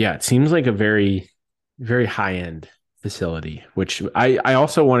yeah, it seems like a very, very high end facility, which I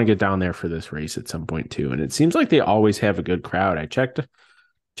also want to get down there for this race at some point too. And it seems like they always have a good crowd. I checked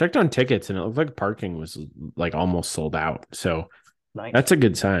on tickets and it looked like parking was like almost sold out. So nice. that's a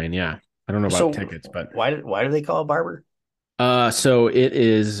good sign. Yeah. I don't know about tickets, but why do they call it Barber? So it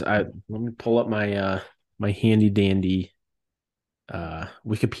is let me pull up my my handy dandy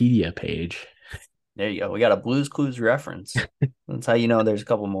Wikipedia page. There you go. We got a Blue's Clues reference. That's how you know there's a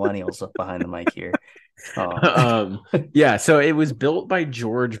couple millennials up behind the mic here. Yeah, so it was built by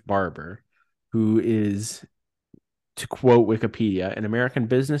George Barber, who is, to quote Wikipedia, an American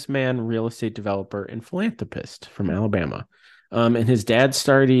businessman, real estate developer, and philanthropist from Alabama. And his dad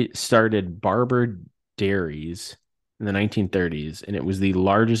started Barber Dairies in the 1930s, and it was the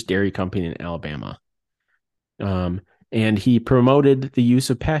largest dairy company in Alabama. And he promoted the use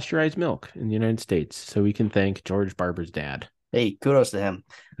of pasteurized milk in the United States. So we can thank George Barber's dad. Hey, kudos to him.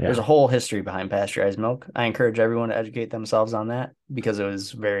 Yeah. There's a whole history behind pasteurized milk. I encourage everyone to educate themselves on that because it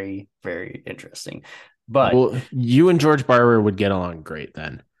was very, very interesting. But well, you and George Barber would get along great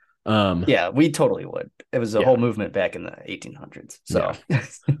then. Yeah, we totally would. It was a whole movement back in the 1800s. So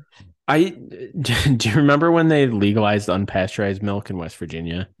do you remember when they legalized unpasteurized milk in West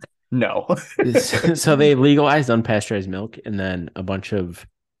Virginia? No. So they legalized unpasteurized milk, and then a bunch of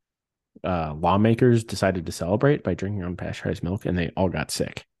lawmakers decided to celebrate by drinking unpasteurized milk, and they all got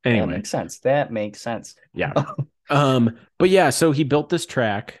sick. Anyway, that makes sense. Yeah. But yeah, so he built this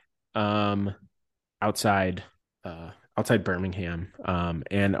track outside Birmingham,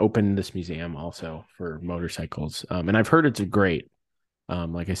 and opened this museum also for motorcycles. And I've heard it's great.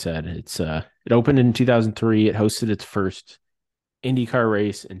 Like I said, it opened in 2003. It hosted its first IndyCar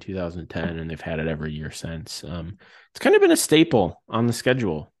race in 2010, and they've had it every year since. It's kind of been a staple on the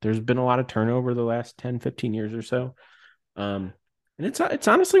schedule. There's been a lot of turnover the last 10, 15 years or so. And it's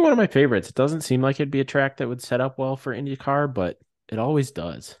honestly one of my favorites. It doesn't seem like it'd be a track that would set up well for IndyCar, but it always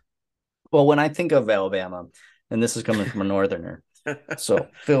does. Well, when I think of Alabama, and this is coming from a northerner, so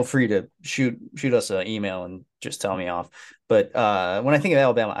feel free to shoot us an email and just tell me off. But when I think of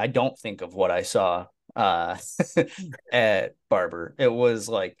Alabama, I don't think of what I saw at Barber. It was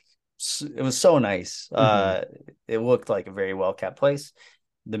so nice. Mm-hmm. It looked like a very well kept place.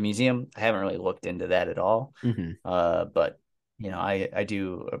 The museum, I haven't really looked into that at all. Mm-hmm. But I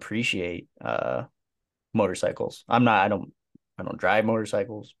do appreciate motorcycles. I don't drive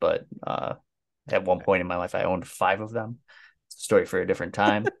motorcycles, but at one point in my life I owned 5 of them. It's a story for a different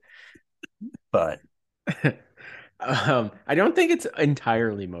time. But I don't think it's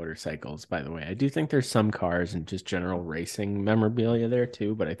entirely motorcycles, by the way. I do think there's some cars and just general racing memorabilia there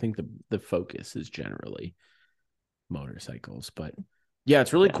too, but I think the focus is generally motorcycles. But yeah,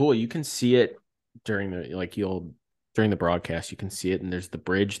 it's really Yeah. cool. You can see it during the during the broadcast, you can see it, and there's the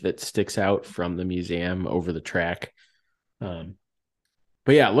bridge that sticks out from the museum over the track. Um,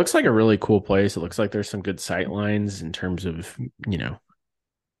 but yeah, it looks like a really cool place. It looks like there's some good sight lines in terms of,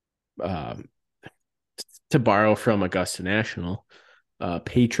 um, to borrow from Augusta National,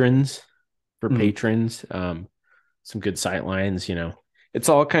 patrons for Mm. patrons, some good sight lines, it's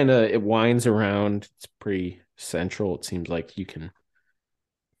all it winds around. It's pretty central. It seems like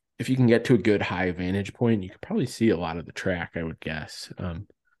if you can get to a good high vantage point, you could probably see a lot of the track, I would guess.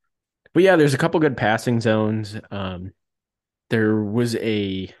 But yeah, there's a couple good passing zones. There was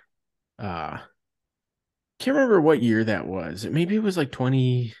can't remember what year that was. Maybe it was like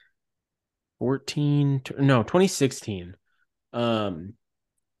 2014, no, 2016. Um,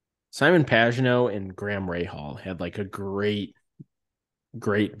 Simon Pagino and Graham Rahal had like a great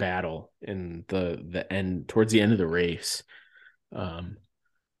battle in the end towards the end of the race. Um,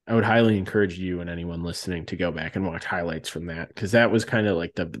 I would highly encourage you and anyone listening to go back and watch highlights from that, because that was kind of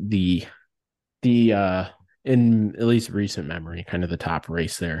like the in at least recent memory, kind of the top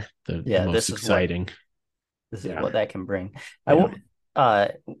race there, the Yeah, most exciting. this is Yeah, what that can bring. I yeah. will.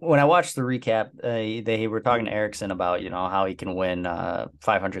 When I watched the recap, they were talking to Erickson about how he can win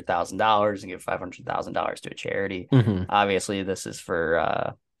 $500,000 and give $500,000 to a charity. Hmm. Obviously, this is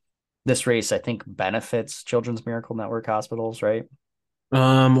for this race. I think benefits Children's Miracle Network hospitals, right?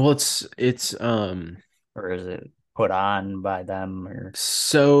 Well, it's Or is it put on by them or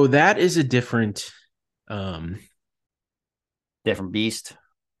so that is a different um different beast?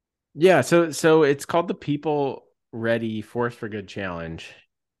 yeah, so it's called the People Ready Force for Good Challenge.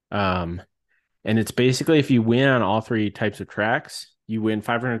 Um and it's basically if you win on all three types of tracks, you win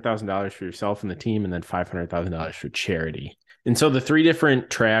 $500,000 for yourself and the team, and then $500,000 for charity. And so the three different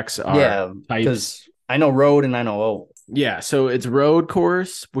tracks are Yeah, types. because I know road and I know Yeah, so it's road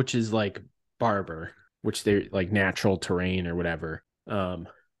course, which is like Barber, which they're like natural terrain or whatever.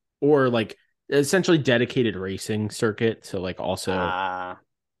 Or like essentially dedicated racing circuit. So like also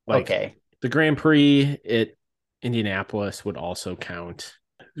like okay. the Grand Prix at Indianapolis would also count.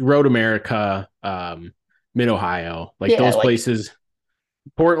 Road America, Mid Ohio, like Yeah, those like places.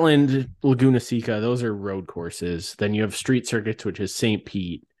 Portland, Laguna Seca, those are road courses. Then you have street circuits, which is St.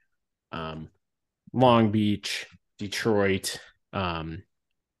 Pete, um, Long Beach, Detroit.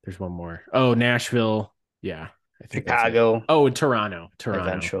 There's one more. Oh, Nashville. Yeah, I think that's it. Chicago Oh, and Toronto.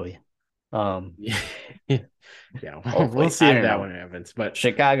 eventually. Yeah, yeah. We'll Hopefully. see I if don't that know. one happens. But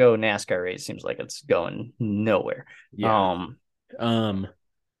Chicago NASCAR race seems like it's going nowhere. yeah, um,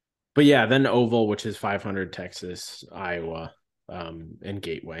 but yeah, then Oval, which is 500, Texas, Iowa, and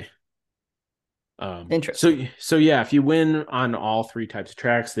Gateway. So Interesting. so yeah, if you win on all three types of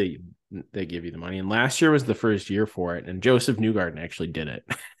tracks, they give you the money. And last year was the first year for it, and Joseph Newgarden actually did it.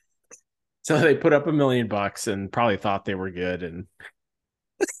 So they put up $1 million and probably thought they were good and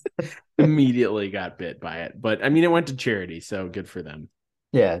immediately got bit by it. But I mean, it went to charity, so good for them.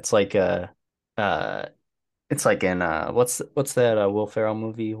 Yeah, uh it's like in what's that Will Ferrell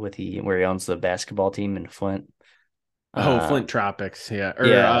movie with he where he owns the basketball team in Flint? Oh, Uh Flint Tropics, yeah. Or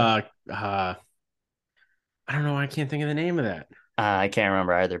yeah, I don't know, I can't think of the name of that. I can't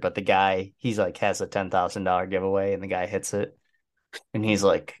remember either, but the guy he's like has a $10,000 giveaway and the guy hits it and he's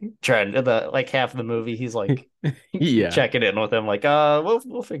like trying to the like half of the movie he's like Yeah. checking in with him like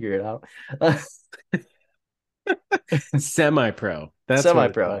we'll figure it out. Semi-pro. That's what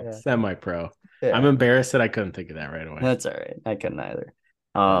it's Semi-pro, called. yeah. Semi-pro. I'm Yeah. embarrassed that I couldn't think of that right away. That's all right. I couldn't either.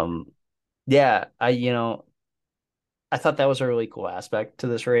 But Yeah, I thought that was a really cool aspect to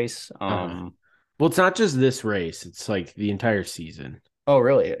this race. uh-huh. Well, it's not just this race, it's like the entire season. Oh,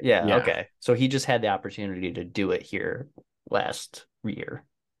 really? Yeah, Yeah. okay. So he just had the opportunity to do it here last year.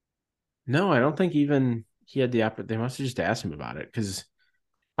 No, I don't think even he had the opportunity. They must have just asked him about it because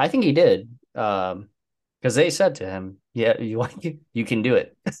I think he did. Because they said to him, "Yeah, you can do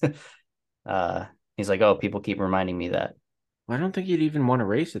it." uh, he's like, "Oh, people keep reminding me that." I don't think he'd even won a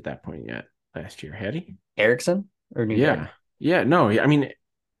race at that point yet last year, had he? Erickson or Yeah. Newgarden? Yeah. No, I mean,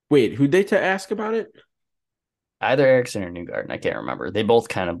 wait, who'd they to ask about it? Either Erickson or Newgarden. I can't remember. They both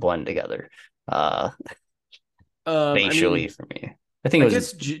kind of blend together. Uh, I facially mean, for me. I think I it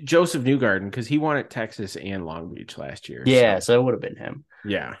was guess Joseph Newgarden because he won at Texas and Long Beach last year. yeah, So so it would have been him.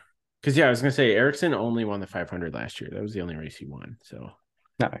 yeah, because yeah, I was gonna say Erickson only won the 500 last year. That was the only race he won. So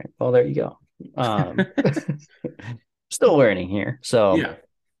All right. Well, there you go. Still learning here. So yeah,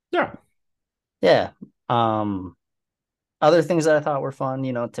 yeah. yeah. Um, Other things that I thought were fun,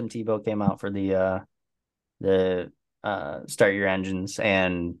 Tim Tebow came out for the start your engines,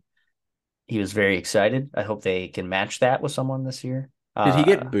 and he was very excited. I hope they can match that with someone this year. Did he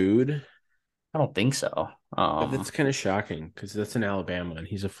get booed? I don't think so. That's kind of shocking because that's in Alabama and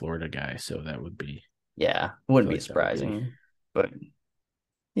he's a Florida guy, so that would be Yeah, it wouldn't be like that would be surprising, but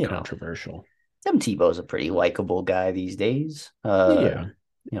controversial. Tim Tebow's a pretty likable guy these days. Yeah,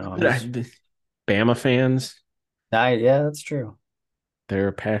 Bama fans, yeah, that's true. they're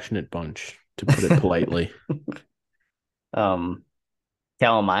a passionate bunch, to put it politely. Callum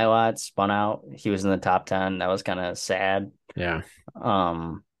Ilott spun out. He was in the top 10. That was kind of sad. Yeah.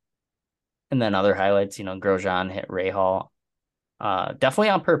 And then other highlights, Grosjean hit Ray Hall. Definitely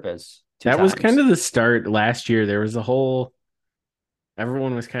on purpose. That was kind of the start last year. There was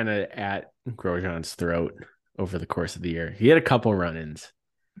everyone was kind of at Grosjean's throat over the course of the year. He had a couple run-ins,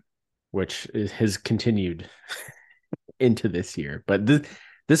 which has continued into this year. But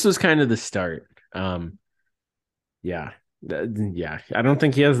this was kind of the start. Yeah. I don't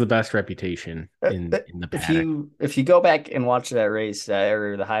think he has the best reputation in the paddock. If you go back and watch that race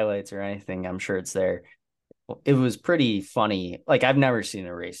or the highlights or anything, I'm sure it's there. It was pretty funny. Like, I've never seen a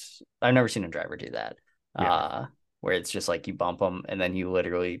driver do that. Yeah. Where it's just like you bump them and then you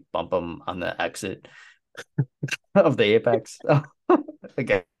literally bump them on the exit of the apex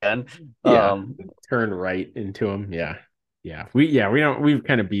again. Yeah. Turn right into him. Yeah. We've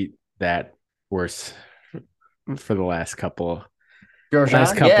kind of beat that horse for the last couple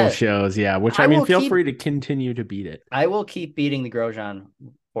shows. Yeah. Which feel free to continue to beat it. I will keep beating the Grosjean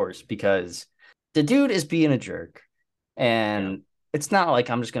horse because the dude is being a jerk, and it's not like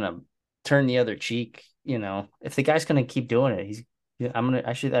I'm just going to turn the other cheek. If the guy's going to keep doing it,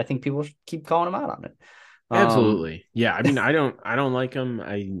 I think people should keep calling him out on it. Absolutely. Yeah. I mean, I don't like him.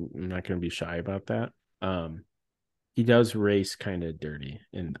 I'm not going to be shy about that. He does race kind of dirty,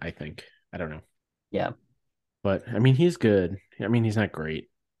 and I don't know. Yeah. But I mean, he's good. I mean, he's not great,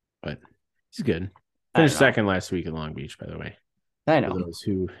 but he's good. Finished second last week in Long Beach, by the way. I know. For those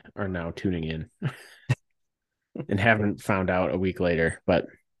who are now tuning in and haven't found out a week later, but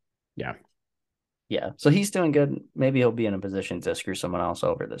yeah. Yeah. So he's doing good. Maybe he'll be in a position to screw someone else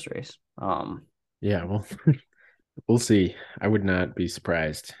over this race. Yeah, well, we'll see. I would not be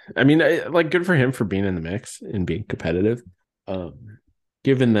surprised. I mean, good for him for being in the mix and being competitive.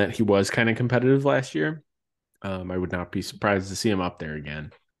 Given that he was kind of competitive last year, I would not be surprised to see him up there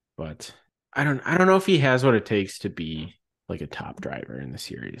again. But I don't know if he has what it takes to be like a top driver in the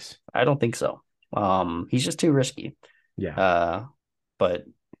series. I don't think so. He's just too risky. Yeah. But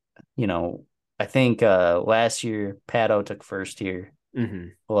I think last year Pato took first here. Mm-hmm.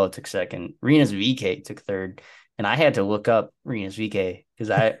 Well, took second. Rinus VK took third, and I had to look up Rinus VK because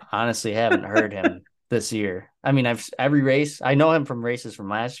I honestly haven't heard him this year. I mean, every race I know him from races from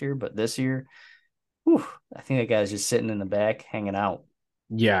last year, but this year, I think that guy's just sitting in the back hanging out.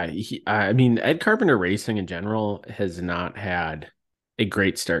 Yeah, I mean, Ed Carpenter Racing in general has not had a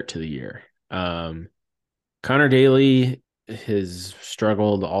great start to the year. Connor Daly has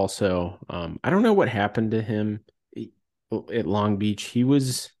struggled also. I don't know what happened to him at Long Beach.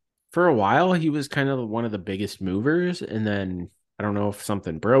 For a while, he was kind of one of the biggest movers, and then I don't know if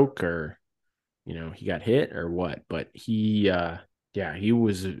something broke or, he got hit or what, but he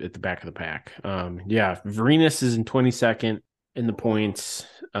was at the back of the pack. Venus is in 22nd in the points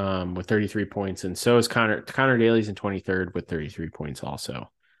with 33 points, and so is Connor Daly's in 23rd with 33 points also.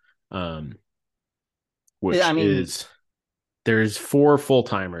 There's 4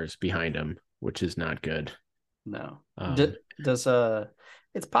 full-timers behind him, which is not good. No.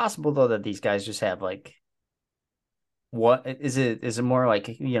 It's possible though that these guys just have like, what is it more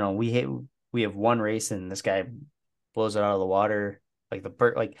like, we have one race and this guy blows it out of the water,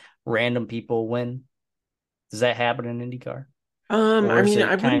 like random people win. Does that happen in IndyCar? I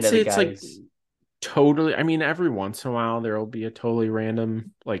wouldn't say it's like totally. I mean, every once in a while there will be a totally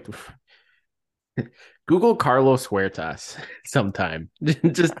random, like, Google Carlos Huertas sometime.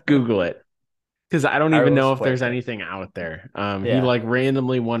 Just Google it, because I don't even know if there's anything out there. He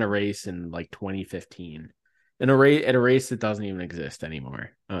randomly won a race in like 2015 at a race that doesn't even exist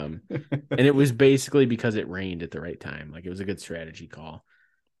anymore. And it was basically because it rained at the right time. Like, it was a good strategy call.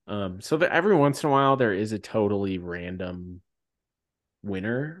 So that every once in a while there is a totally random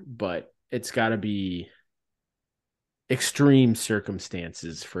winner, but it's got to be extreme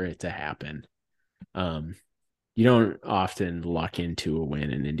circumstances for it to happen. You don't often luck into a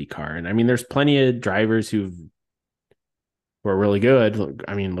win in IndyCar, and I mean, there's plenty of drivers who are really good.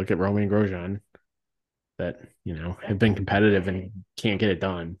 I mean, look at Romain Grosjean, that have been competitive and can't get it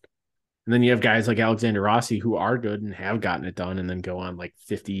done. And And then you have guys like Alexander Rossi who are good and have gotten it done and then go on like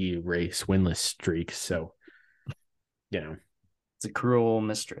 50 race winless streaks. So, It's a cruel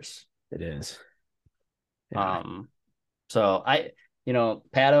mistress. it is. Yeah. So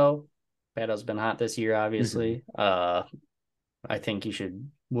Pato's been hot this year, obviously. Mm-hmm. I think you should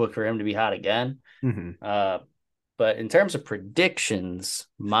look for him to be hot again. Mm-hmm. But in terms of predictions,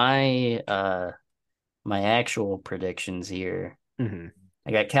 my actual predictions here,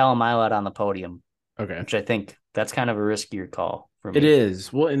 I got Callum Ilott on the podium. Okay. Which I think that's kind of a riskier call for me. It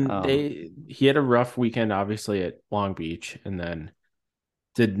is. Well, and he had a rough weekend, obviously, at Long Beach, and then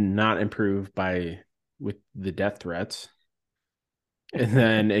did not improve with the death threats. And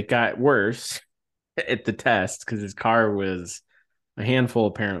then it got worse at the test because his car was a handful,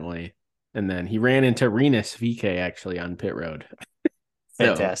 apparently. And then he ran into Rinus VK actually on pit road.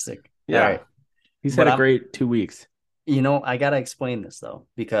 Fantastic. Yeah. All right. He's had a great 2 weeks. I got to explain this, though,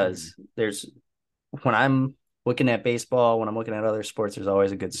 because when I'm looking at baseball, when I'm looking at other sports, there's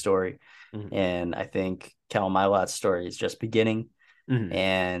always a good story. Mm-hmm. And I think Callum Ilott's story is just beginning. Mm-hmm.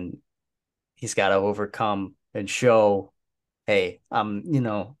 And he's got to overcome and show, hey,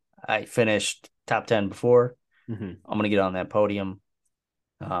 I finished top 10 before. Mm-hmm. I'm going to get on that podium.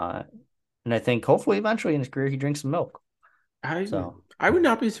 And I think hopefully eventually in his career, he drinks some milk. I would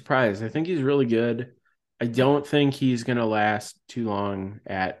not be surprised. I think he's really good. I don't think he's going to last too long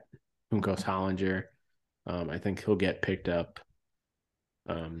at Juncos Hollinger. I think he'll get picked up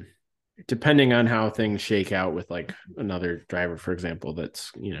depending on how things shake out with like another driver, for example,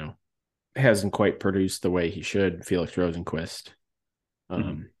 that's, hasn't quite produced the way he should, Felix Rosenquist.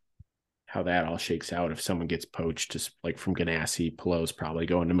 How that all shakes out if someone gets poached, just like from Ganassi, Pelot's probably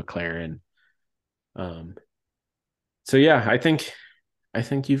going to McLaren. So yeah, I think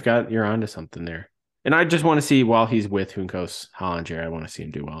you're onto something there. And I just want to see while he's with Juncos Hollinger, I want to see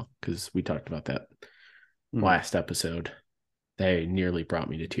him do well because we talked about that last episode. They nearly brought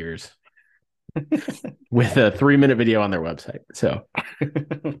me to tears with a 3-minute video on their website. So,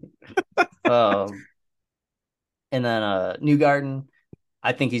 and then Newgarden,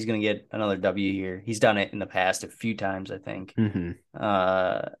 I think he's going to get another W here. He's done it in the past a few times, I think.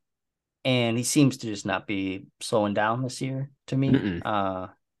 Mm-hmm. And he seems to just not be slowing down this year to me.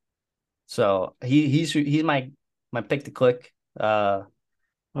 So he's my pick to click. And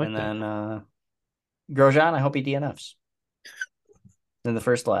then Grosjean, I hope he DNFs in the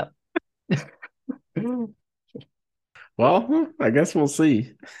first lap. Well, I guess we'll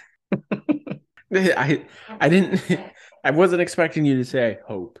see. I wasn't expecting you to say I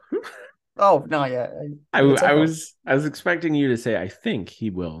hope. Oh no, yeah. I was expecting you to say I think he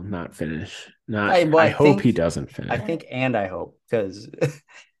will not finish. I hope he doesn't finish. I think and I hope, because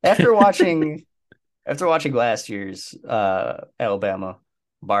after watching last year's Alabama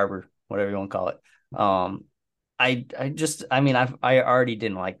Barber, whatever you want to call it, I already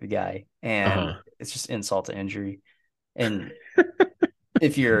didn't like the guy, and it's just insult to injury. And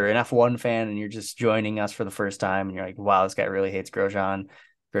if you're an F1 fan and you're just joining us for the first time and you're like, wow, this guy really hates Grosjean.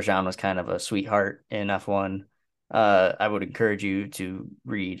 Grosjean was kind of a sweetheart in F1. I would encourage you to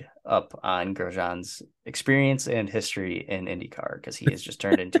read up on Grosjean's experience and history in IndyCar, because he has just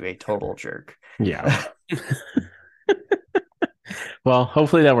turned into a total jerk. Yeah. Well,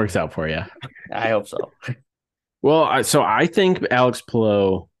 hopefully that works out for you. I hope so. Well, so I think Alex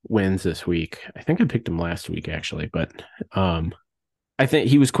Palou wins this week. I think I picked him last week, actually, but I think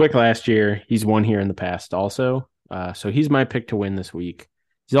he was quick last year. He's won here in the past also. So he's my pick to win this week.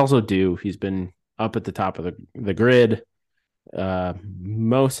 He's also due. He's been up at the top of the grid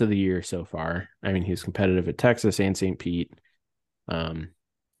most of the year so far. I mean, he was competitive at Texas and St. Pete, and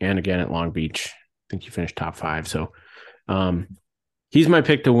again at Long Beach. I think he finished top 5. So he's my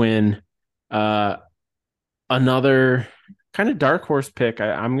pick to win. Another kind of dark horse pick.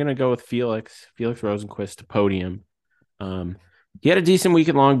 I'm going to go with Felix Rosenquist to podium. He had a decent week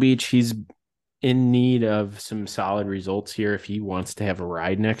at Long Beach. He's in need of some solid results here if he wants to have a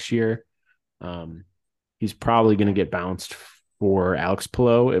ride next year. He's probably going to get bounced for Alex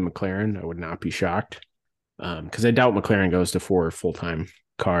Palou at McLaren. I would not be shocked, because I doubt McLaren goes to 4 full-time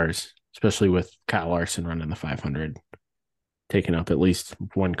cars, especially with Kyle Larson running the 500, taking up at least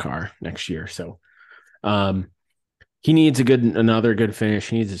 1 car next year. So he needs another good finish.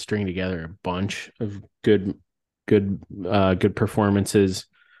 He needs to string together a bunch of good performances.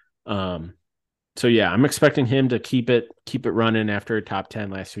 So yeah, I'm expecting him to keep it running after a top 10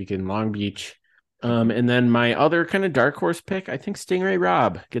 last week in Long Beach. And then my other kind of dark horse pick, I think Stingray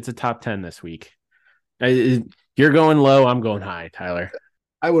Robb gets a top 10 this week. You're going low, I'm going high, Tyler.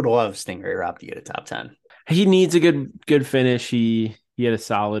 I would love Stingray Robb to get a top 10. He needs a good finish. He had a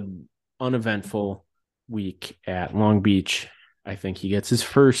solid uneventful week at Long Beach. I think he gets his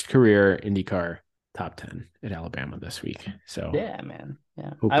first career IndyCar top 10 at Alabama this week. So Yeah, man.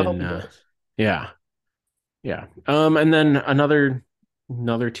 Yeah. hoping, I hope he does. Yeah. And then another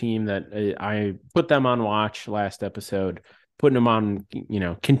team that I put them on watch last episode, putting them on,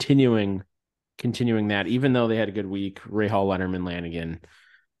 continuing that, even though they had a good week. Ray Hall, Letterman, Lanigan,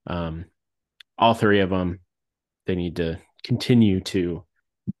 all three of them, they need to continue to,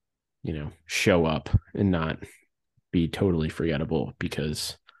 show up and not be totally forgettable,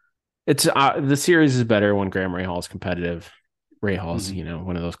 because it's the series is better when Graham Rahal is competitive. Rahal's,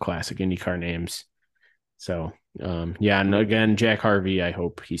 one of those classic IndyCar names. So, and again, Jack Harvey, I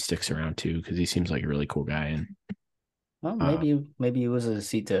hope he sticks around too, because he seems like a really cool guy. And well, maybe it was a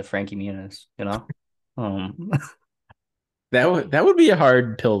seat to Frankie Muniz, that would be a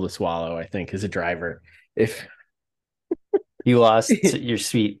hard pill to swallow, I think, as a driver. If you lost your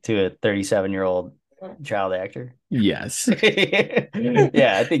seat to a 37-year-old child actor. Yes.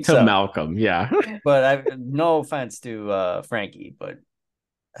 Yeah, I think to so. Malcolm, yeah. But no offense to Frankie, but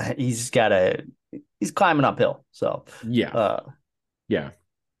he's climbing uphill. So yeah.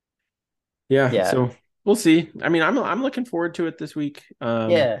 So we'll see. I mean, I'm looking forward to it this week.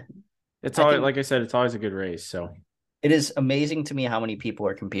 It's always, like I said, it's always a good race. So it is amazing to me how many people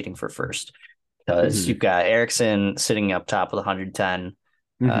are competing for first, because you've got Ericsson sitting up top with 110,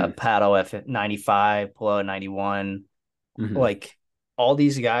 Pato at 95, Polo at 91. Like all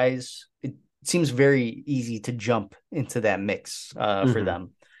these guys, it seems very easy to jump into that mix for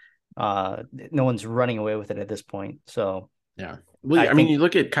them. No one's running away with it at this point. So yeah. Well, I mean, you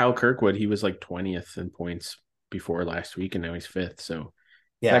look at Kyle Kirkwood, he was like 20th in points before last week, and now he's 5th. So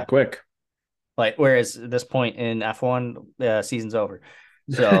that quick. Like, whereas at this point in F1, season's over.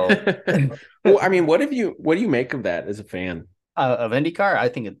 So, well, I mean, what do you make of that as a fan of IndyCar? I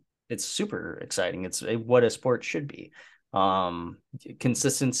think it's super exciting. It's what a sport should be.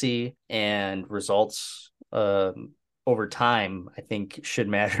 Consistency and results over time, I think, should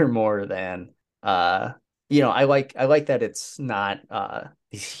matter more than I like that it's not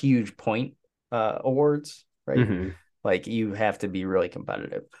these huge point awards, right? Like you have to be really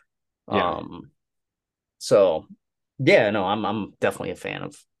competitive. So yeah, no, I'm definitely a fan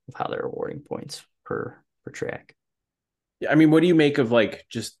of how they're awarding points per track. Yeah, I mean, what do you make of like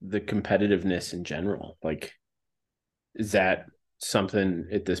just the competitiveness in general? Like, is that something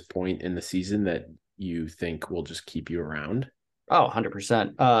at this point in the season that you think will just keep you around? Oh,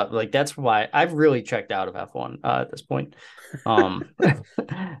 100%. Like that's why I've really checked out of F1 at this point.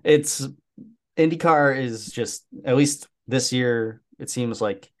 It's IndyCar is just, at least this year, it seems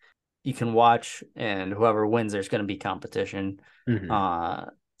like you can watch, and whoever wins, there's going to be competition.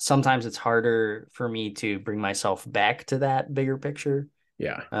 Sometimes it's harder for me to bring myself back to that bigger picture.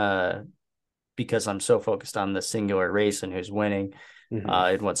 Yeah. Because I'm so focused on the singular race and who's winning,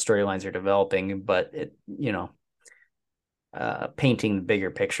 and what storylines are developing. But painting the bigger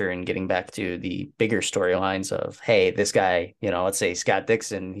picture and getting back to the bigger storylines of, hey, this guy, let's say Scott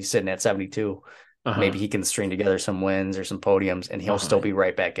Dixon, he's sitting at 72. Maybe he can string together some wins or some podiums, and he'll still be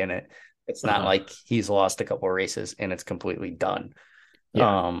right back in it. It's not like he's lost a couple of races and it's completely done.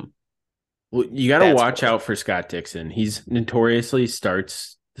 Yeah. Well, you got to watch out for Scott Dixon. He's notoriously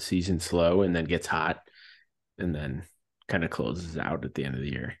starts the season slow and then gets hot and then kind of closes out at the end of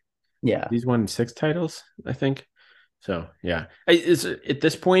the year. Yeah. He's won 6 titles, I think. So, yeah. Is at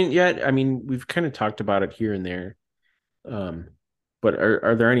this point yet? I mean, we've kind of talked about it here and there. But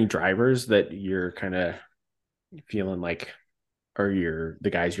are there any drivers that you're kind of feeling like are the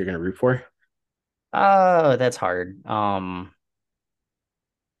guys you're going to root for? That's hard. I'm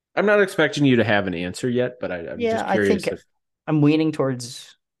not expecting you to have an answer yet, but I'm just curious. I think I'm leaning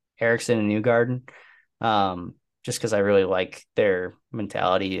towards Ericsson and Newgarden, just because I really like their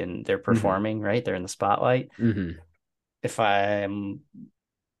mentality and their performing. Right, they're in the spotlight. If I'm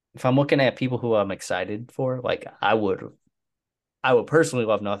looking at people who I'm excited for, like I would personally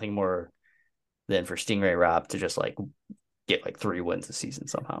love nothing more than for Stingray Robb to just like get like 3 wins a season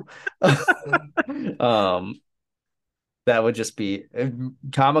somehow. That would just be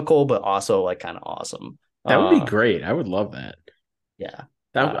comical, but also like kind of awesome. That would be great. I would love that. Yeah.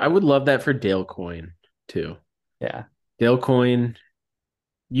 I would love that for Dale Coyne too. Yeah. Dale Coyne.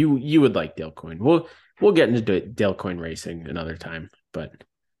 You would like Dale Coyne. We'll get into Dale Coyne racing another time, but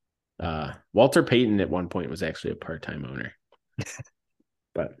Walter Payton at one point was actually a part-time owner.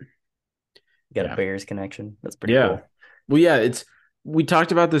 But got a Bears connection. That's pretty cool. Well, yeah, we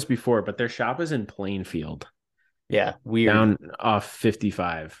talked about this before, but their shop is in Plainfield. Yeah, weird. Down off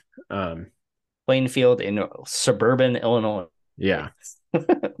 55. Plainfield in suburban Illinois. Yeah.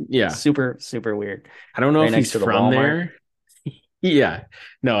 Yeah. Super, super weird. I don't know Right if next he's to the from Walmart. there. Yeah.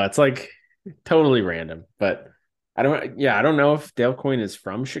 No, it's like totally random. But I don't know if Dale Coyne is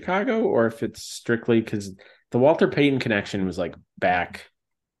from Chicago or if it's strictly because the Walter Payton connection was like back.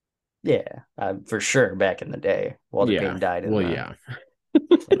 Yeah, for sure. Back in the day, Walter Yeah. Payton died in Well, the, yeah.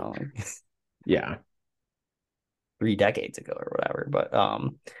 like Yeah. 3 decades ago or whatever. But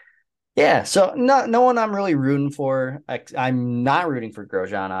yeah. So no one I'm really rooting for. I'm not rooting for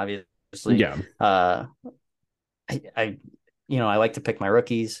Grosjean, obviously. Yeah. I I like to pick my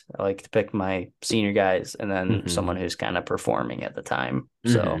rookies. I like to pick my senior guys, and then Mhm. someone who's kind of performing at the time.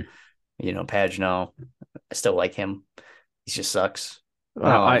 So, Pagenaud, I still like him. He just sucks.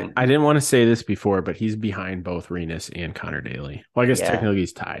 I didn't want to say this before, but he's behind both Renus and Connor Daly. Well, I guess technically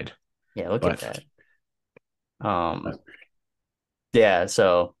he's tied. Yeah, look at But that. Yeah,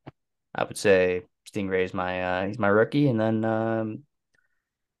 so I would say Stingray's he's my rookie, and then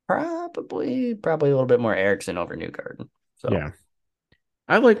probably a little bit more Erickson over Newgarden. So yeah.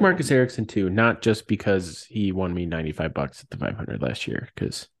 I like Marcus Erickson too, not just because he won me $95 at the 500 last year,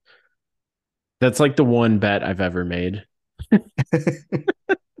 because that's like the one bet I've ever made. and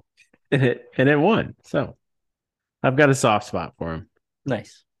it won. So I've got a soft spot for him.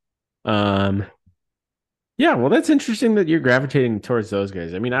 nice. Yeah, well, that's interesting that you're gravitating towards those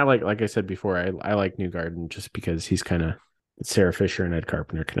guys. I mean, like I said before, I like Newgarden just because he's kind of Sarah Fisher and Ed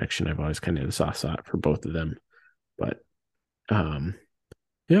Carpenter connection. I've always kind of had a soft spot for both of them. But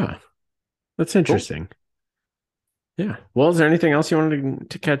yeah, that's interesting. Cool. Yeah. Well, is there anything else you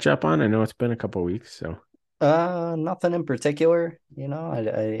wanted to catch up on? I know it's been a couple of weeks, so. Nothing in particular.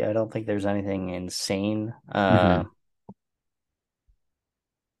 I don't think there's anything insane. Yeah,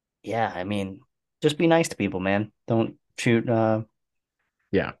 I mean, just be nice to people, man. Don't shoot Cal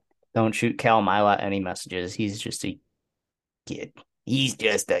Milot any messages. He's just a kid. He's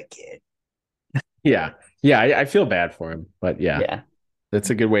just a kid. Yeah. I feel bad for him, but yeah, that's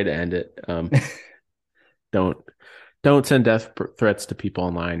a good way to end it. Don't send death threats to people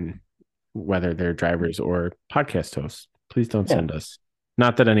online, whether they're drivers or podcast hosts. Please don't send us.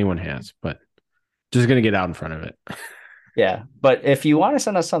 Not that anyone has, but just going to get out in front of it. Yeah, but if you want to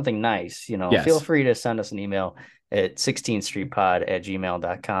send us something nice, Yes. Feel free to send us an email at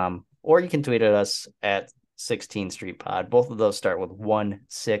 16thstreetpod@gmail.com, or you can tweet at us at 16thstreetpod. Both of those start with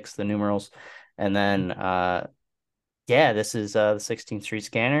 16, the numerals. And then, this is the 16th Street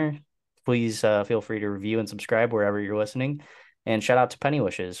Scanner. Please feel free to review and subscribe wherever you're listening. And shout out to Penny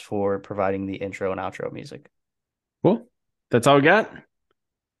Wishes for providing the intro and outro music. Cool. That's all we got.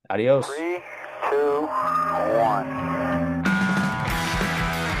 Adios. 3, 2, 1.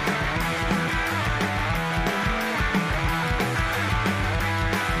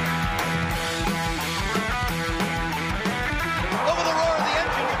 Over the roar of the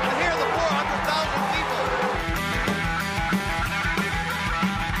engine, you can hear the 400,000 people.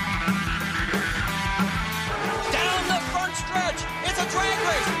 Down the front stretch. It's a drag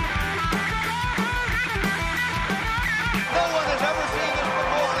race. No one has ever seen this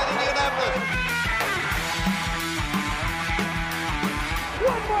before in Indianapolis.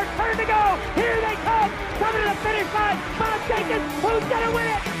 One more turn to go. Here they come. Coming to the finish line. Bob Jenkins, who's going to win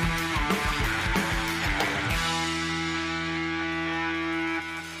it?